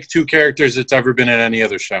unlike two characters that's ever been in any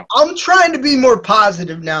other show. I'm trying to be more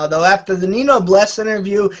positive now, though. After the Nino Bless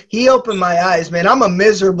interview, he opened my eyes, man. I'm a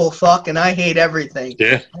miserable fuck, and I hate everything.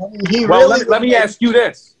 Yeah. He Well, really. let me ask you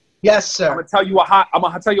this. Yes, I'm sir. gonna tell you a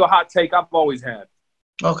hot take I've always had.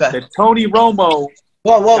 Okay. That Tony Romo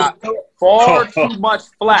Whoa. got far too much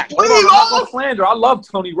flack. Hold on, I'm not gonna slander. I love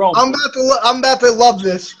Tony Romo. I'm about to love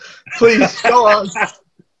this. Please go on.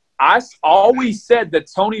 I always said that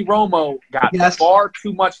Tony Romo got Yes. far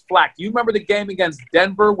too much flack. You remember the game against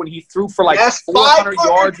Denver when he threw for like Yes, 400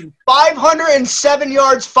 yards? And 507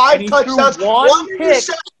 yards, And 5 he touchdowns, threw one pick.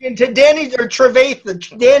 interception to Danny or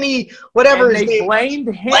Trevathan, Danny, whatever and his they name. blamed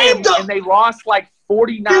him, Blamed him. and they lost like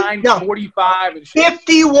 49, No. 45, and shit.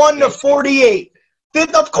 51 to 48.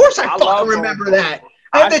 Of course, I I fucking love remember Romo. that.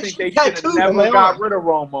 I that think they shit should have tattooed never on my got arm. rid of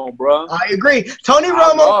Romo, bro. I agree. Tony I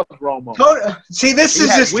Romo. love Romo. See, this He is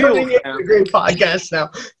had just wheels, turning into man. a great podcast now.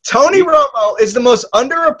 Tony Romo is the most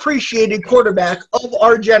underappreciated quarterback of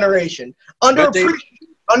our generation. But they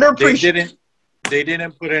Underappreciated. they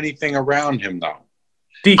didn't put anything around him though.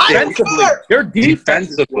 Defensively, their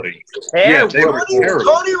Defensively. Yeah, they were terrible.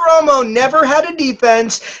 Tony Romo never had a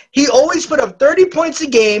defense. He always put up 30 points a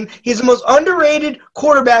game. He's the most underrated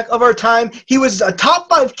quarterback of our time. He was a top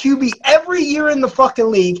 5 QB every year in the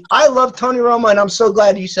fucking league. I love Tony Romo, and I'm so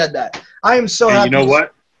glad you said that. I am so And happy. you know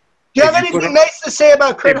what? Do you have If you put anything him- nice to say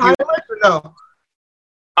about Kurt if you- Heinrich or no?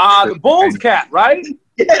 The Bulls cat, right?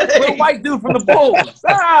 Little white dude from the Bulls.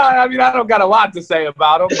 I mean, I don't got a lot to say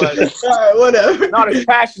about him, but All right, whatever. not as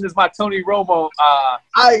passionate as my Tony Romo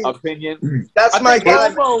opinion. That's I my think guy.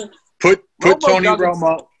 Romo, Put Romo Tony doesn't-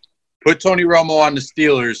 Romo. Put Tony Romo on the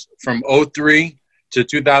Steelers from 03 to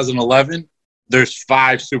 2011. There's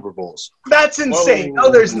 5 Super Bowls. That's insane. Whoa.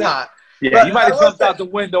 No, there's not. yeah, But you might I have love jumped that. out the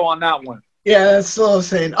window on that one. Yeah, that's so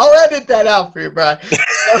insane. I'll edit that out for you, Brian.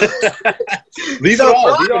 Leave So, it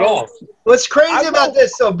all. Leave it Brian- all. What's crazy I about know.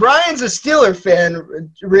 this? So Brian's a Steeler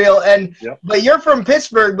fan, real, and Yep. but you're from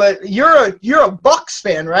Pittsburgh, but you're a Bucks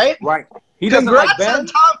fan, right? Right. He doesn't like Congrats Ben. on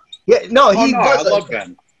Tom. Yeah, no, Oh, he no, I doesn't. love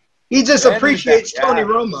Ben. He just Ben is appreciates that Tony guy.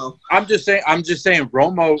 Romo. I'm just saying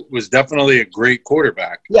Romo was definitely a great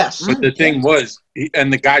quarterback. Yes, But the thing was,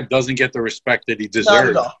 and the guy doesn't get the respect that he not at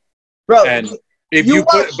deserved. all, bro. And if You you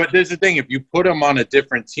put, watch- but there's the thing: if you put him on a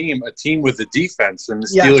different team, a team with a defense, and the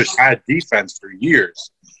Yes. Steelers had defense for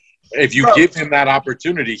years, if you Bro. give him that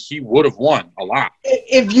opportunity, he would have won a lot.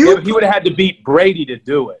 if you, He would have had to beat Brady to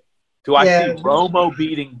do it. Do I Yeah. see Romo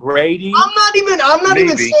beating Brady? I'm not even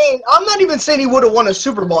Maybe. saying he would have won a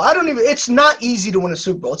Super Bowl. It's not easy to win a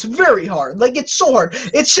Super Bowl. It's very hard. Like, it's so hard.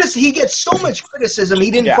 It's just he gets so much criticism he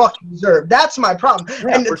didn't Yeah. fucking deserve. That's my problem.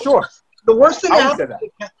 Yeah, and for sure. the worst thing I that would say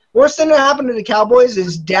happened that. Worst thing that happened to the Cowboys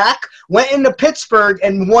is Dak went into Pittsburgh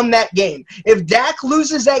and won that game. If Dak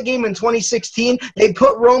loses that game in 2016, they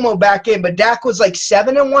put Romo back in, but Dak was like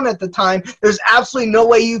 7-1 at the time. There's absolutely no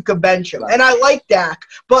way you could bench him. Right. And I like Dak,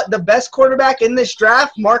 but the best quarterback in this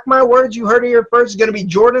draft, mark my words, you heard it here first, is going to be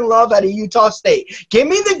Jordan Love out of Utah State. Give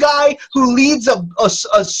me the guy who leads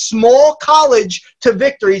a small college to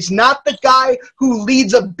victories, not the guy who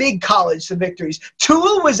leads a big college to victories.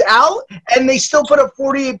 Tua was out, and they still put up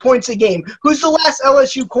 48 points a game. Who's the last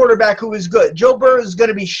LSU quarterback who was good? Joe Burrow is going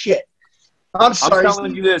to be shit. I'm sorry. I'm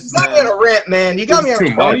telling you this, You got me on man. a rant, man. You got me on a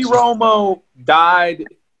Too Tony much. Romo died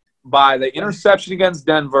by the interception against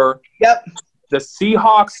Denver. Yep, The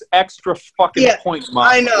Seahawks extra fucking Yeah, point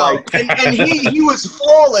I mark. know. Like, and he was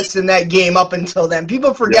flawless in that game up until then.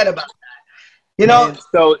 People forget about that. You know, man,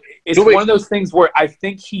 so it's So wait. one of those things where I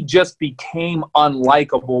think he just became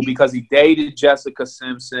unlikable because he dated Jessica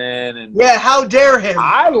Simpson, and yeah, how dare him?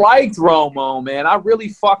 I liked Romo, man. I really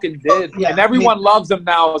fucking did, Yeah, and everyone loves him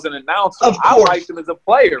now as an announcer. Of I course. liked him as a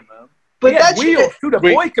player, man. But He had that's wheels too. The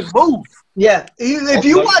Wait. boy can move. Yeah, if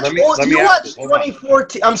you Let- watch, let me ask you this. watch Hold on.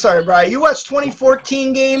 2014. I'm sorry, Brian. You watch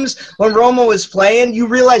 2014 games when Romo was playing. You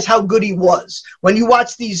realize how good he was. When you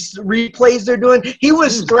watch these replays they're doing, he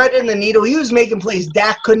was threading the needle. He was making plays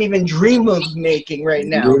Dak couldn't even dream of making right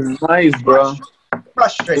now. Nice, bro.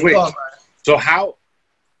 Frustrating. Wait. Go on, Brian. So how?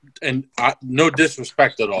 And no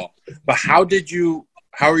disrespect at all, but how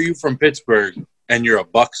are you from Pittsburgh and you're a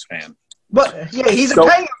Bucks fan? But yeah, he's a So-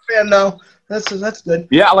 Penguin fan though. That's good.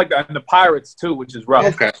 Yeah, I like that. And the Pirates too, which is rough.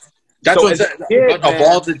 Okay, that's So what I'm as a saying. kid, But of man-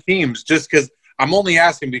 all the teams, just because I'm only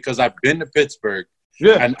asking because I've been to Pittsburgh,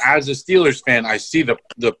 Yeah. and as a Steelers fan, I see the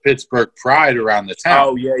Pittsburgh pride around the town.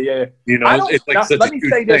 Oh yeah, yeah. You know, I don't, it's like now, such let a me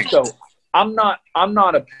huge say thing. this though. I'm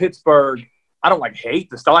not a Pittsburgh I don't like hate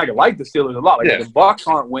the Steelers. I like the Steelers a lot. Like if the Bucs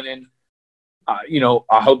aren't winning, I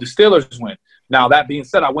hope the Steelers win. Now that being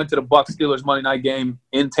said, I went to the Bucs Steelers Monday night game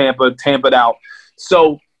in Tampa, Tampa'd out.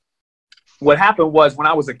 So what happened was when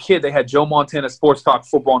I was a kid, they had Joe Montana Sports Talk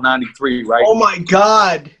Football 93, right? Oh my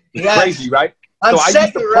God. It's crazy, right? On so I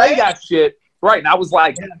used to play that shit, right? And I was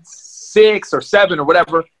like 6 or 7 or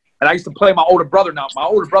whatever. And I used to play my older brother. Now, my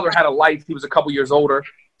older brother had a life. He was a couple years older.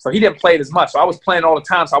 So he didn't play it as much. So I was playing all the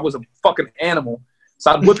time. So I was a fucking animal.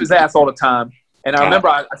 So I'd whip his ass all the time. And I remember,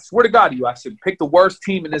 I swear to God to you, I said, pick the worst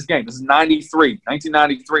team in this game. This is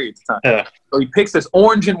 1993 at the time. Yeah. So he picks this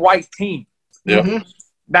orange and white team. Yeah. Mm-hmm.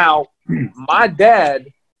 Now, my dad,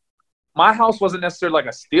 my house wasn't necessarily like a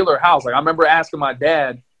Steeler house. Like I remember asking my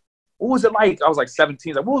dad, what was it like? I was like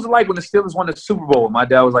 17. Like, what was it like when the Steelers won the Super Bowl? And my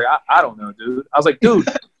dad was like, I don't know, dude. I was like, dude,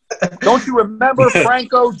 don't you remember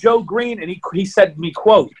Franco, Joe Green? And he said to me,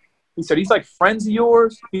 quote, he said, he's like friends of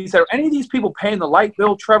yours. He said, are any of these people paying the light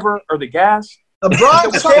bill, Trevor, or the gas? The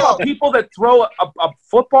Bronx people that throw a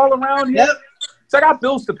football around here? Yep. So I got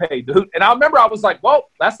bills to pay, dude. And I remember I was like, well,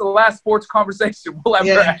 that's the last sports conversation we'll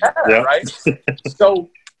ever have, right? So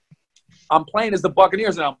I'm playing as the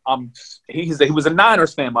Buccaneers, and he was a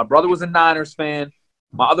Niners fan. My brother was a Niners fan.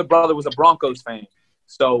 My other brother was a Broncos fan.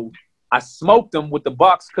 So I smoked them with the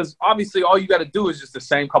Bucs because obviously all you got to do is just the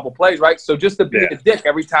same couple plays, right? So just to be a dick,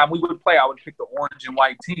 every time we would play, I would pick the orange and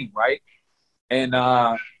white team, right? And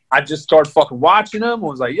I just started fucking watching them and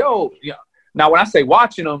was like, yo. Now, when I say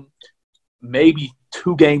watching them, maybe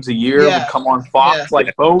 2 games a year would come on Fox,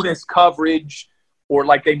 like bonus coverage, or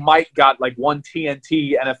like they might got like one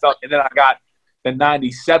TNT NFL. And then I got the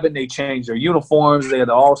 97, they changed their uniforms. They had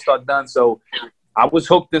the All-Star done. So I was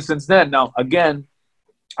hooked since then. Now, again,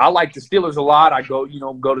 I like the Steelers a lot. I go to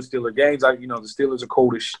Steeler games. The Steelers are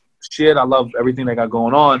cold as shit. I love everything they got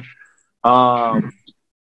going on.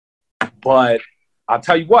 But I'll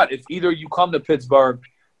tell you what, if either you come to Pittsburgh,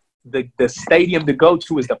 the stadium to go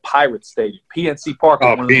to is the Pirates Stadium, PNC Park.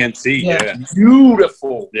 Oh, PNC, yeah.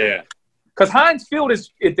 Beautiful. Yeah. Because Heinz Field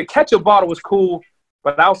the ketchup bottle was cool,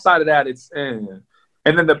 but outside of that, it's And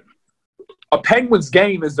then a Penguins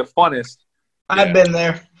game is the funnest. I've been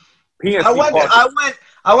there. PNC Park.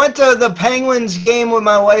 I went to the Penguins game with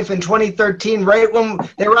my wife in 2013, right when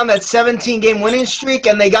they were on that 17-game winning streak,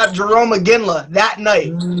 and they got Jerome McGinley that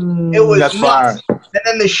night. It was that's fire. And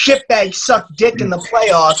then the shitbag sucked dick in the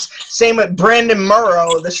playoffs. Same with Brandon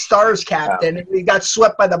Murrow, the Stars captain. And he got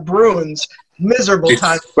swept by the Bruins. Miserable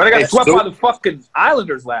time. But I got swept by the fucking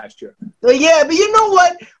Islanders last year. Yeah, but you know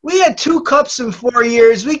what? We had 2 cups in 4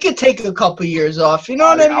 years. We could take a couple years off. You know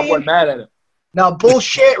what I mean? I wasn't mad at it. Now,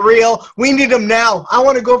 bullshit, real. We need them now. I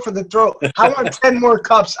want to go for the throat. I want 10 more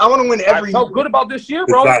cups. I want to win every year. I felt good about this year,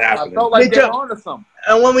 bro. I felt like they're on to something.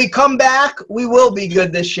 And when we come back, we will be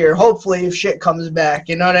good this year. Hopefully, if shit comes back.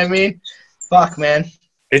 You know what I mean? Fuck, man.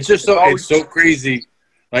 It's just it's so crazy.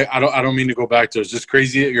 Like I don't mean to go back to it. It's just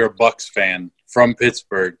crazy that you're a Bucs fan from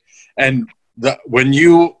Pittsburgh. And when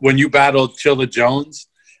you battled Chilla Jones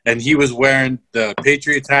and he was wearing the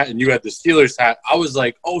Patriots hat and you had the Steelers hat, I was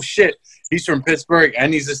like, oh shit. He's from Pittsburgh,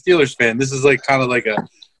 and he's a Steelers fan. This is like kind of like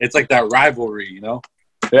it's like that rivalry, you know?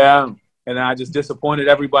 Yeah, and I just disappointed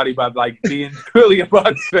everybody by like being really a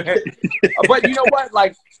Bucs fan. But you know what?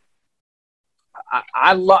 Like,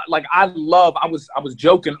 I was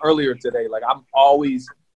joking earlier today. Like, I'm always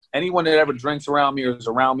anyone that ever drinks around me or is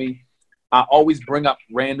around me, I always bring up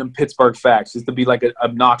random Pittsburgh facts just to be like an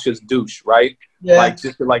obnoxious douche, right? Yeah. Like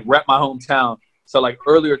just to like rep my hometown. So like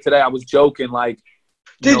earlier today, I was joking like.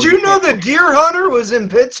 Did you know the deer hunter was in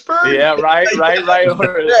Pittsburgh? Yeah, right.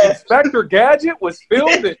 Inspector Gadget was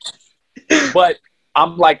filming. But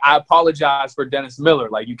I'm like, I apologize for Dennis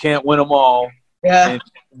Miller. Like, you can't win them all. Yeah. And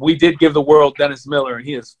we did give the world Dennis Miller, and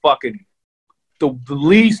he is fucking the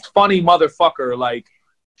least funny motherfucker. Like,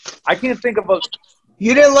 I can't think of a –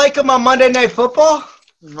 You didn't like him on Monday Night Football?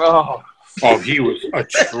 Oh, he was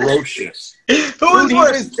atrocious. He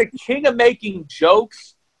was the king of making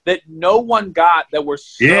jokes that no one got that were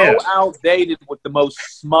so outdated with the most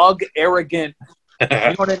smug, arrogant, you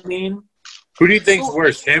know what I mean? Who do you think's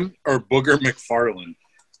worse, him or Booger McFarland?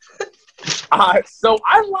 So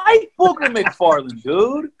I like Booger McFarland,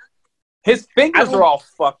 dude. His fingers are all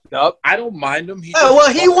fucked up. I don't mind him. He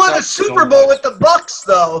won a Super Bowl with the Bucs,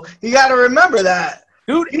 though. You got to remember that.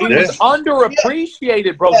 Dude, he was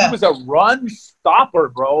underappreciated, bro. Yeah. He was a run stopper,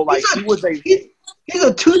 bro. Like, He's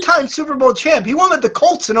a 2-time Super Bowl champ. He won with the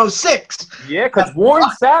Colts in 2006. Yeah, because Warren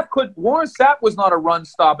Sapp was not a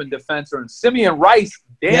run-stopping defender, and Simeon Rice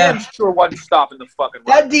damn sure wasn't stopping the fucking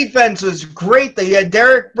run. That defense was great. They had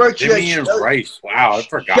Derek Brooks. Jimmy Rice. Wow, I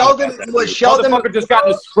forgot. Sheldon Motherfucker just got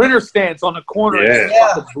in the sprinter stance on the corner and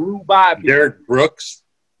fucking blew by people. Derek Brooks.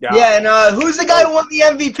 Yeah, and who's the guy who won the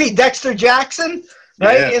MVP? Dexter Jackson,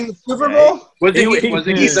 right, in the Super Bowl? Was he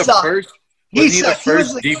the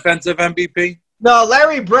first defensive MVP? No,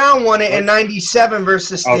 Larry Brown won it in '97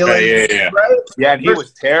 versus Steelers. Okay, right? Yeah, and he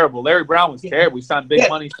was terrible. Larry Brown was terrible. He signed big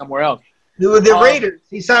money somewhere else. The Raiders.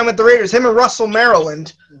 He signed with the Raiders. Him and Russell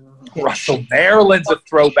Maryland. Russell Maryland's a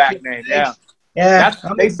throwback name. Yeah. Yeah.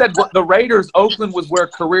 They said the Raiders, Oakland was where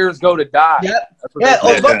careers go to die. Yep. Yeah.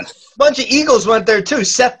 A bunch of Eagles went there too.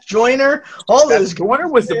 Seth Joyner. Seth Joyner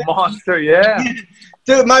was a monster. Yeah.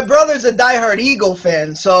 Dude, my brother's a diehard Eagle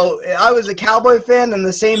fan, so I was a Cowboy fan in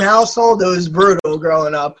the same household. It was brutal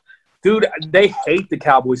growing up. Dude, they hate the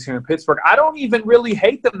Cowboys here in Pittsburgh. I don't even really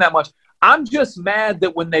hate them that much. I'm just mad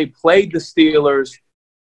that when they played the Steelers,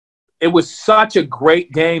 it was such a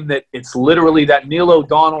great game that it's literally that Neil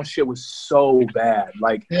O'Donnell shit was so bad.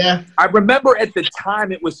 Like, I remember at the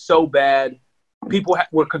time it was so bad, people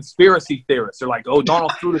were conspiracy theorists. They're like, O'Donnell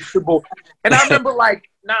threw the Super Bowl. And I remember like,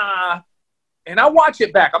 nah. And I watch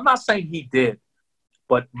it back. I'm not saying he did.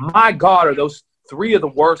 But my God, are those three of the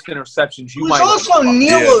worst interceptions you might have. It was also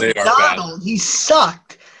Neil O'Donnell. He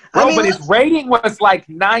sucked. Bro, but his rating was like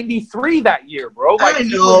 93 that year, bro. Like, I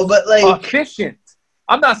know, but like efficient.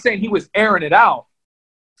 I'm not saying he was airing it out.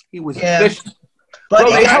 He was efficient. But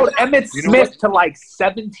bro, they held Emmitt Smith to like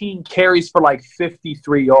 17 carries for like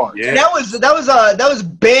 53 yards. Yeah. That was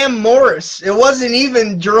Bam Morris. It wasn't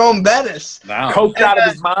even Jerome Bettis. No. Coked out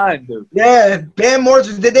of his mind, dude. Yeah, Bam Morris.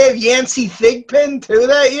 Did they have Yancey Thigpen too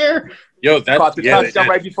that year? Yo, that's caught the touchdown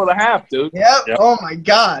right before the half, dude. Yep. Oh my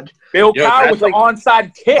God. Bill Cowher with the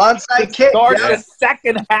onside kick. Onside kick. Start the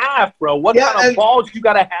second half, bro. What kind of balls you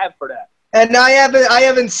got to have for that? And I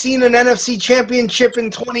haven't seen an NFC championship in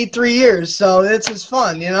 23 years, so this is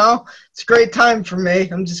fun, you know? It's a great time for me.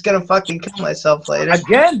 I'm just gonna fucking kill myself later.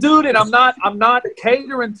 Again, dude, and I'm not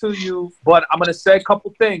catering to you, but I'm gonna say a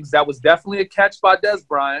couple things. That was definitely a catch by Dez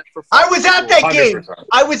Bryant. I was at that 100%. Game.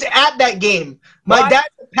 I was at that game. My dad's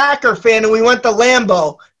a Packer fan, and we went to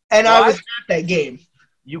Lambeau, and I was at that game.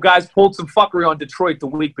 You guys pulled some fuckery on Detroit the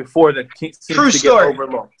week before that seems True to story. get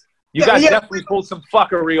overlooked. You guys definitely pulled some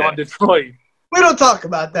fuckery on Detroit. We don't talk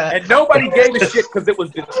about that. And nobody gave a shit because it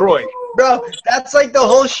was Detroit. Bro, that's like the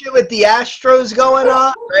whole shit with the Astros going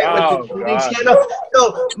on, right? With the scandal.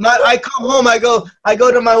 So I come home, I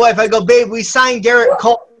go to my wife, I go, babe, we signed Garrett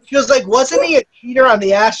Cole. She was like, wasn't he a cheater on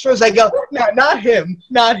the Astros? I go, no, not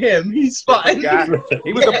him. He's fine.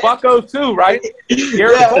 He was a bucko too, right?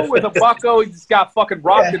 Garrett Cole was a bucko. He just got fucking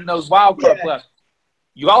rocked in those wild card playoffs.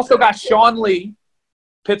 You also got Sean Lee,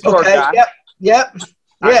 Pittsburgh guy. Yep.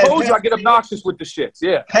 I told you I get obnoxious with the shits.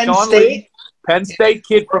 Yeah. Penn State. Penn State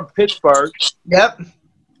kid from Pittsburgh. Yep.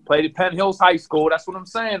 Played at Penn Hills High School. That's what I'm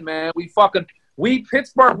saying, man.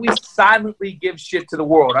 Pittsburgh, we silently give shit to the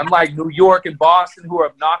world. Unlike New York and Boston, who are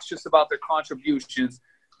obnoxious about their contributions.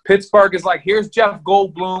 Pittsburgh is like, here's Jeff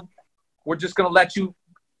Goldblum. We're just going to let you.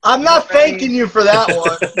 I'm not thanking you for that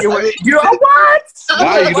one. You know what?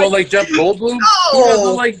 Why, you don't like Jeff Goldblum? No. Who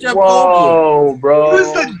doesn't like Jeff Goldblum? Bro.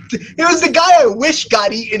 He was the guy I wish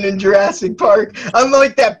got eaten in Jurassic Park. I'm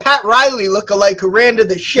like that Pat Riley lookalike who ran to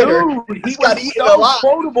the shitter. Dude, he got eaten a lot.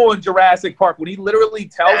 Quotable in Jurassic Park when he literally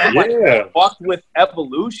tells him, fucked with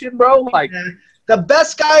evolution, bro. Like. The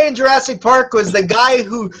best guy in Jurassic Park was the guy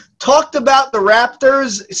who talked about the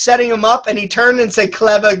Raptors setting him up, and he turned and said,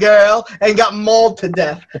 clever girl, and got mauled to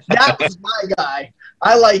death. That was my guy.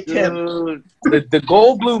 I liked him. The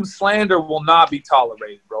Goldblum slander will not be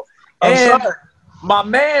tolerated, bro. And my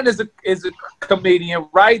man is a comedian,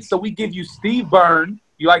 right? So we give you Steve Byrne.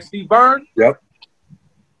 You like Steve Byrne? Yep.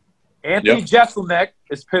 Anthony Jeselnik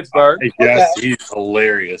is Pittsburgh. Yes, he's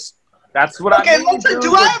hilarious. That's what I mean.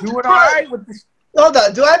 Do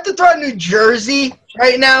I have to throw New Jersey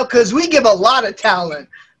right now? Because we give a lot of talent.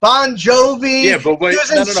 Bon Jovi. Yeah, but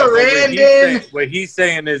Susan Sarandon. What he's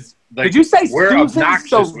saying is, like, did you say we're Susan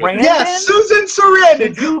Sarandon? Yeah, Susan Sarandon.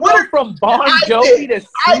 Did you go from Bon Jovi to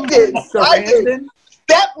Susan Sarandon?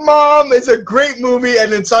 Stepmom is a great movie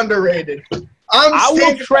and it's underrated. I'll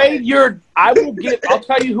tell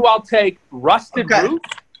you who I'll take. Rusted Root,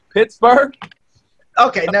 Pittsburgh.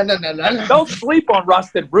 Okay, no. Don't sleep on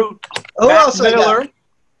Rusted Root. Who else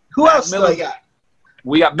do I got?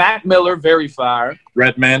 We got Mac Miller, very fire.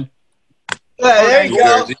 Redman. Yeah, there you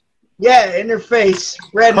go. Yeah, in your face.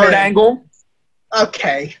 Redman. Kurt Angle.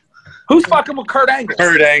 Okay. Who's fucking with Kurt Angle?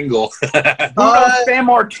 Kurt Angle. San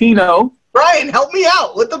Martino. Brian, help me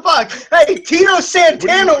out. What the fuck? Hey, Tito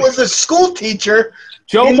Santana was a school teacher.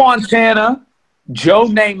 Joe Montana, Joe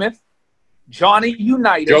Namath, Johnny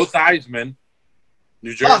Unitas. Joe Theismann,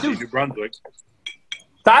 New Jersey, New Brunswick.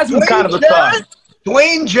 Theismann's kind of a thug.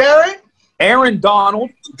 Dwayne Jarrett. Aaron Donald.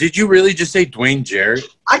 Did you really just say Dwayne Jarrett?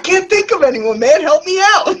 I can't think of anyone, man. Help me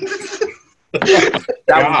out.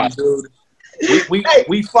 That was, dude.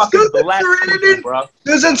 We fucking blessed people, bro.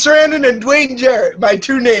 Susan Sarandon and Dwayne Jarrett, my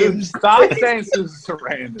two names. Stop saying Susan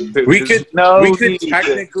Sarandon, dude. We could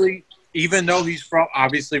technically, even though he's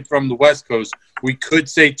obviously from the West Coast, we could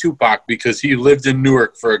say Tupac because he lived in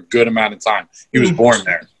Newark for a good amount of time. He was born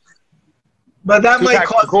there. But that Tupac might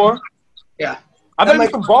cause... Shakur? Yeah. I thought he was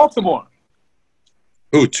from Baltimore.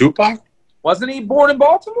 Who, Tupac? Wasn't he born in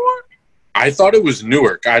Baltimore? I thought it was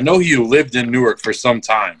Newark. I know he lived in Newark for some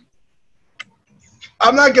time.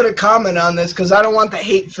 I'm not going to comment on this because I don't want the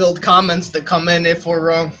hate-filled comments to come in if we're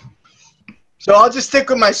wrong. So I'll just stick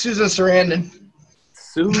with my Susan Sarandon.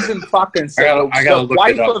 Susan fucking I gotta look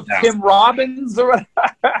wife it up of now. Tim Robbins? Or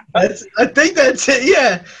I think that's it,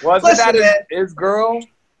 yeah. Wasn't that his girl?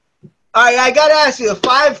 All right, I got to ask you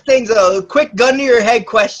 5 things, quick gun-to-your-head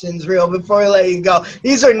questions, real, before we let you go.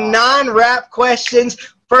 These are non-rap questions.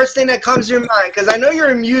 First thing that comes to your mind, because I know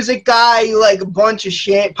you're a music guy, you like a bunch of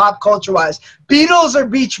shit, pop culture-wise. Beatles or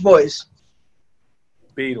Beach Boys?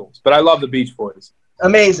 Beatles, but I love the Beach Boys.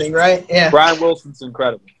 Amazing, right? Yeah. Brian Wilson's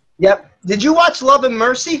incredible. Yep. Did you watch Love and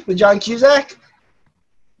Mercy with John Cusack?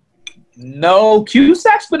 No,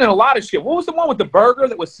 Cusack's been in a lot of shit. What was the one with the burger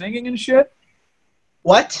that was singing and shit?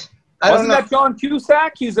 What? Wasn't that John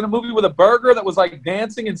Cusack? He's in a movie with a burger that was like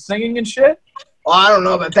dancing and singing and shit? Oh, I don't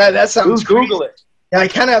know about that. That sounds crazy. Google it. Yeah, I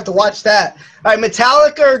kind of have to watch that. All right,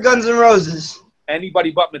 Metallica or Guns N' Roses? Anybody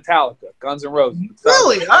but Metallica. Guns N' Roses.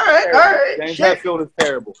 Really? All right. James Hetfield is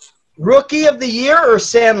terrible. Rookie of the Year or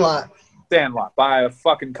Sandlot? Sandlot by a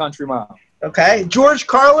fucking country mile. Okay. George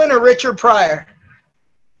Carlin or Richard Pryor?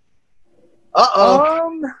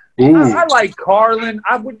 I like Carlin.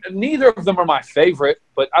 Neither of them are my favorite,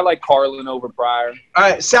 but I like Carlin over Pryor. All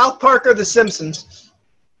right, South Park or The Simpsons?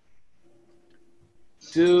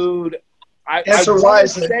 Dude, I want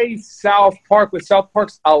to say South Park, but South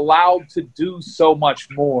Park's allowed to do so much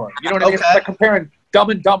more. You know what I mean? It's like comparing Dumb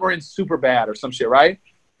and Dumber and Superbad or some shit, right?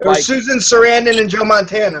 Or like, Susan Sarandon and Joe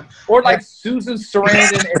Montana. Or like Susan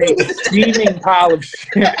Sarandon and a steaming pile of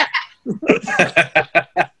shit.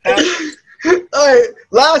 All right,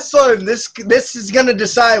 last one. This is going to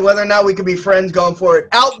decide whether or not we can be friends going forward.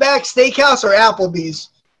 Outback Steakhouse or Applebee's?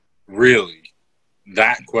 Really?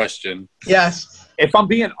 That question? Yes. If I'm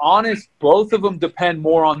being honest, both of them depend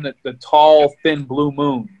more on the tall, thin blue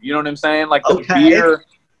moon. You know what I'm saying? Like the beer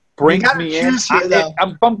brings me in.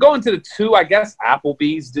 I'm going to the 2, I guess,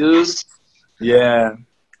 Applebee's, dude. Yeah.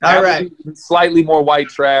 All right. Slightly more white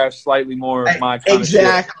trash, slightly more my kind of shit.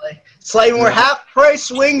 Exactly. Slightly more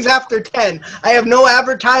half-price wings after 10. I have no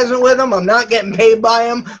advertisement with them. I'm not getting paid by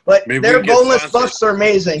them, but their boneless buffs are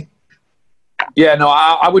amazing. Yeah, no,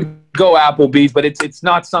 I would go Applebee's, but it's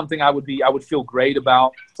not something I would feel great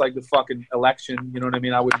about. It's like the fucking election, you know what I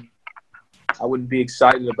mean? I wouldn't be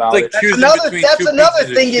excited about it. That's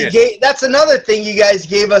another thing you guys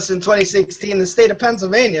gave us in 2016, the state of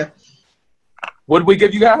Pennsylvania. What did we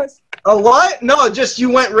give you guys? Oh, what? No, just you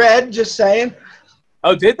went red, just saying.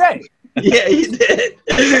 Oh, did they? Yeah, you did.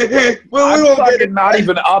 I'm fucking not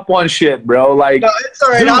even up on shit, bro. Like, no, it's all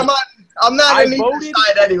right. Dude, I'm not on either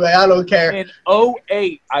side anyway. I don't care. In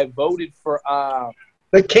 2008, I voted for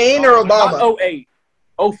McCain or Obama? Not 2008.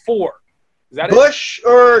 2004. Is that Bush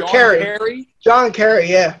or Kerry? John Kerry,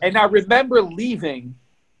 yeah. And I remember leaving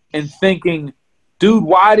and thinking, dude,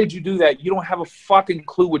 why did you do that? You don't have a fucking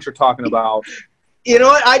clue what you're talking about. You know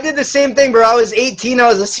what? I did the same thing, bro. I was 18. I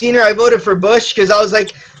was a senior. I voted for Bush because I was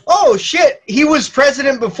like, oh, shit, he was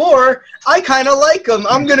president before. I kind of like him.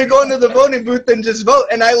 I'm going to go into the voting booth and just vote.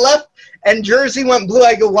 And I left, and Jersey went blue.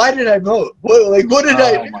 I go, why did I vote? What did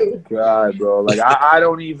I do? Oh, my God, bro. Like, I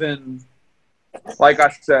don't even – like I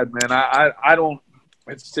said, man, I don't –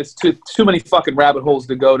 it's just too many fucking rabbit holes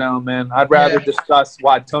to go down, man. I'd rather discuss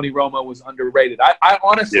why Tony Romo was underrated. I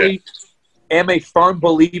honestly am a firm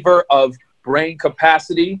believer of – brain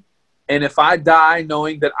capacity, and if I die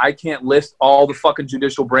knowing that I can't list all the fucking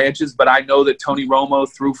judicial branches, but I know that Tony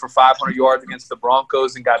Romo threw for 500 yards against the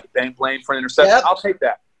Broncos and got blamed for an interception, I'll take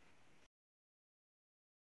that.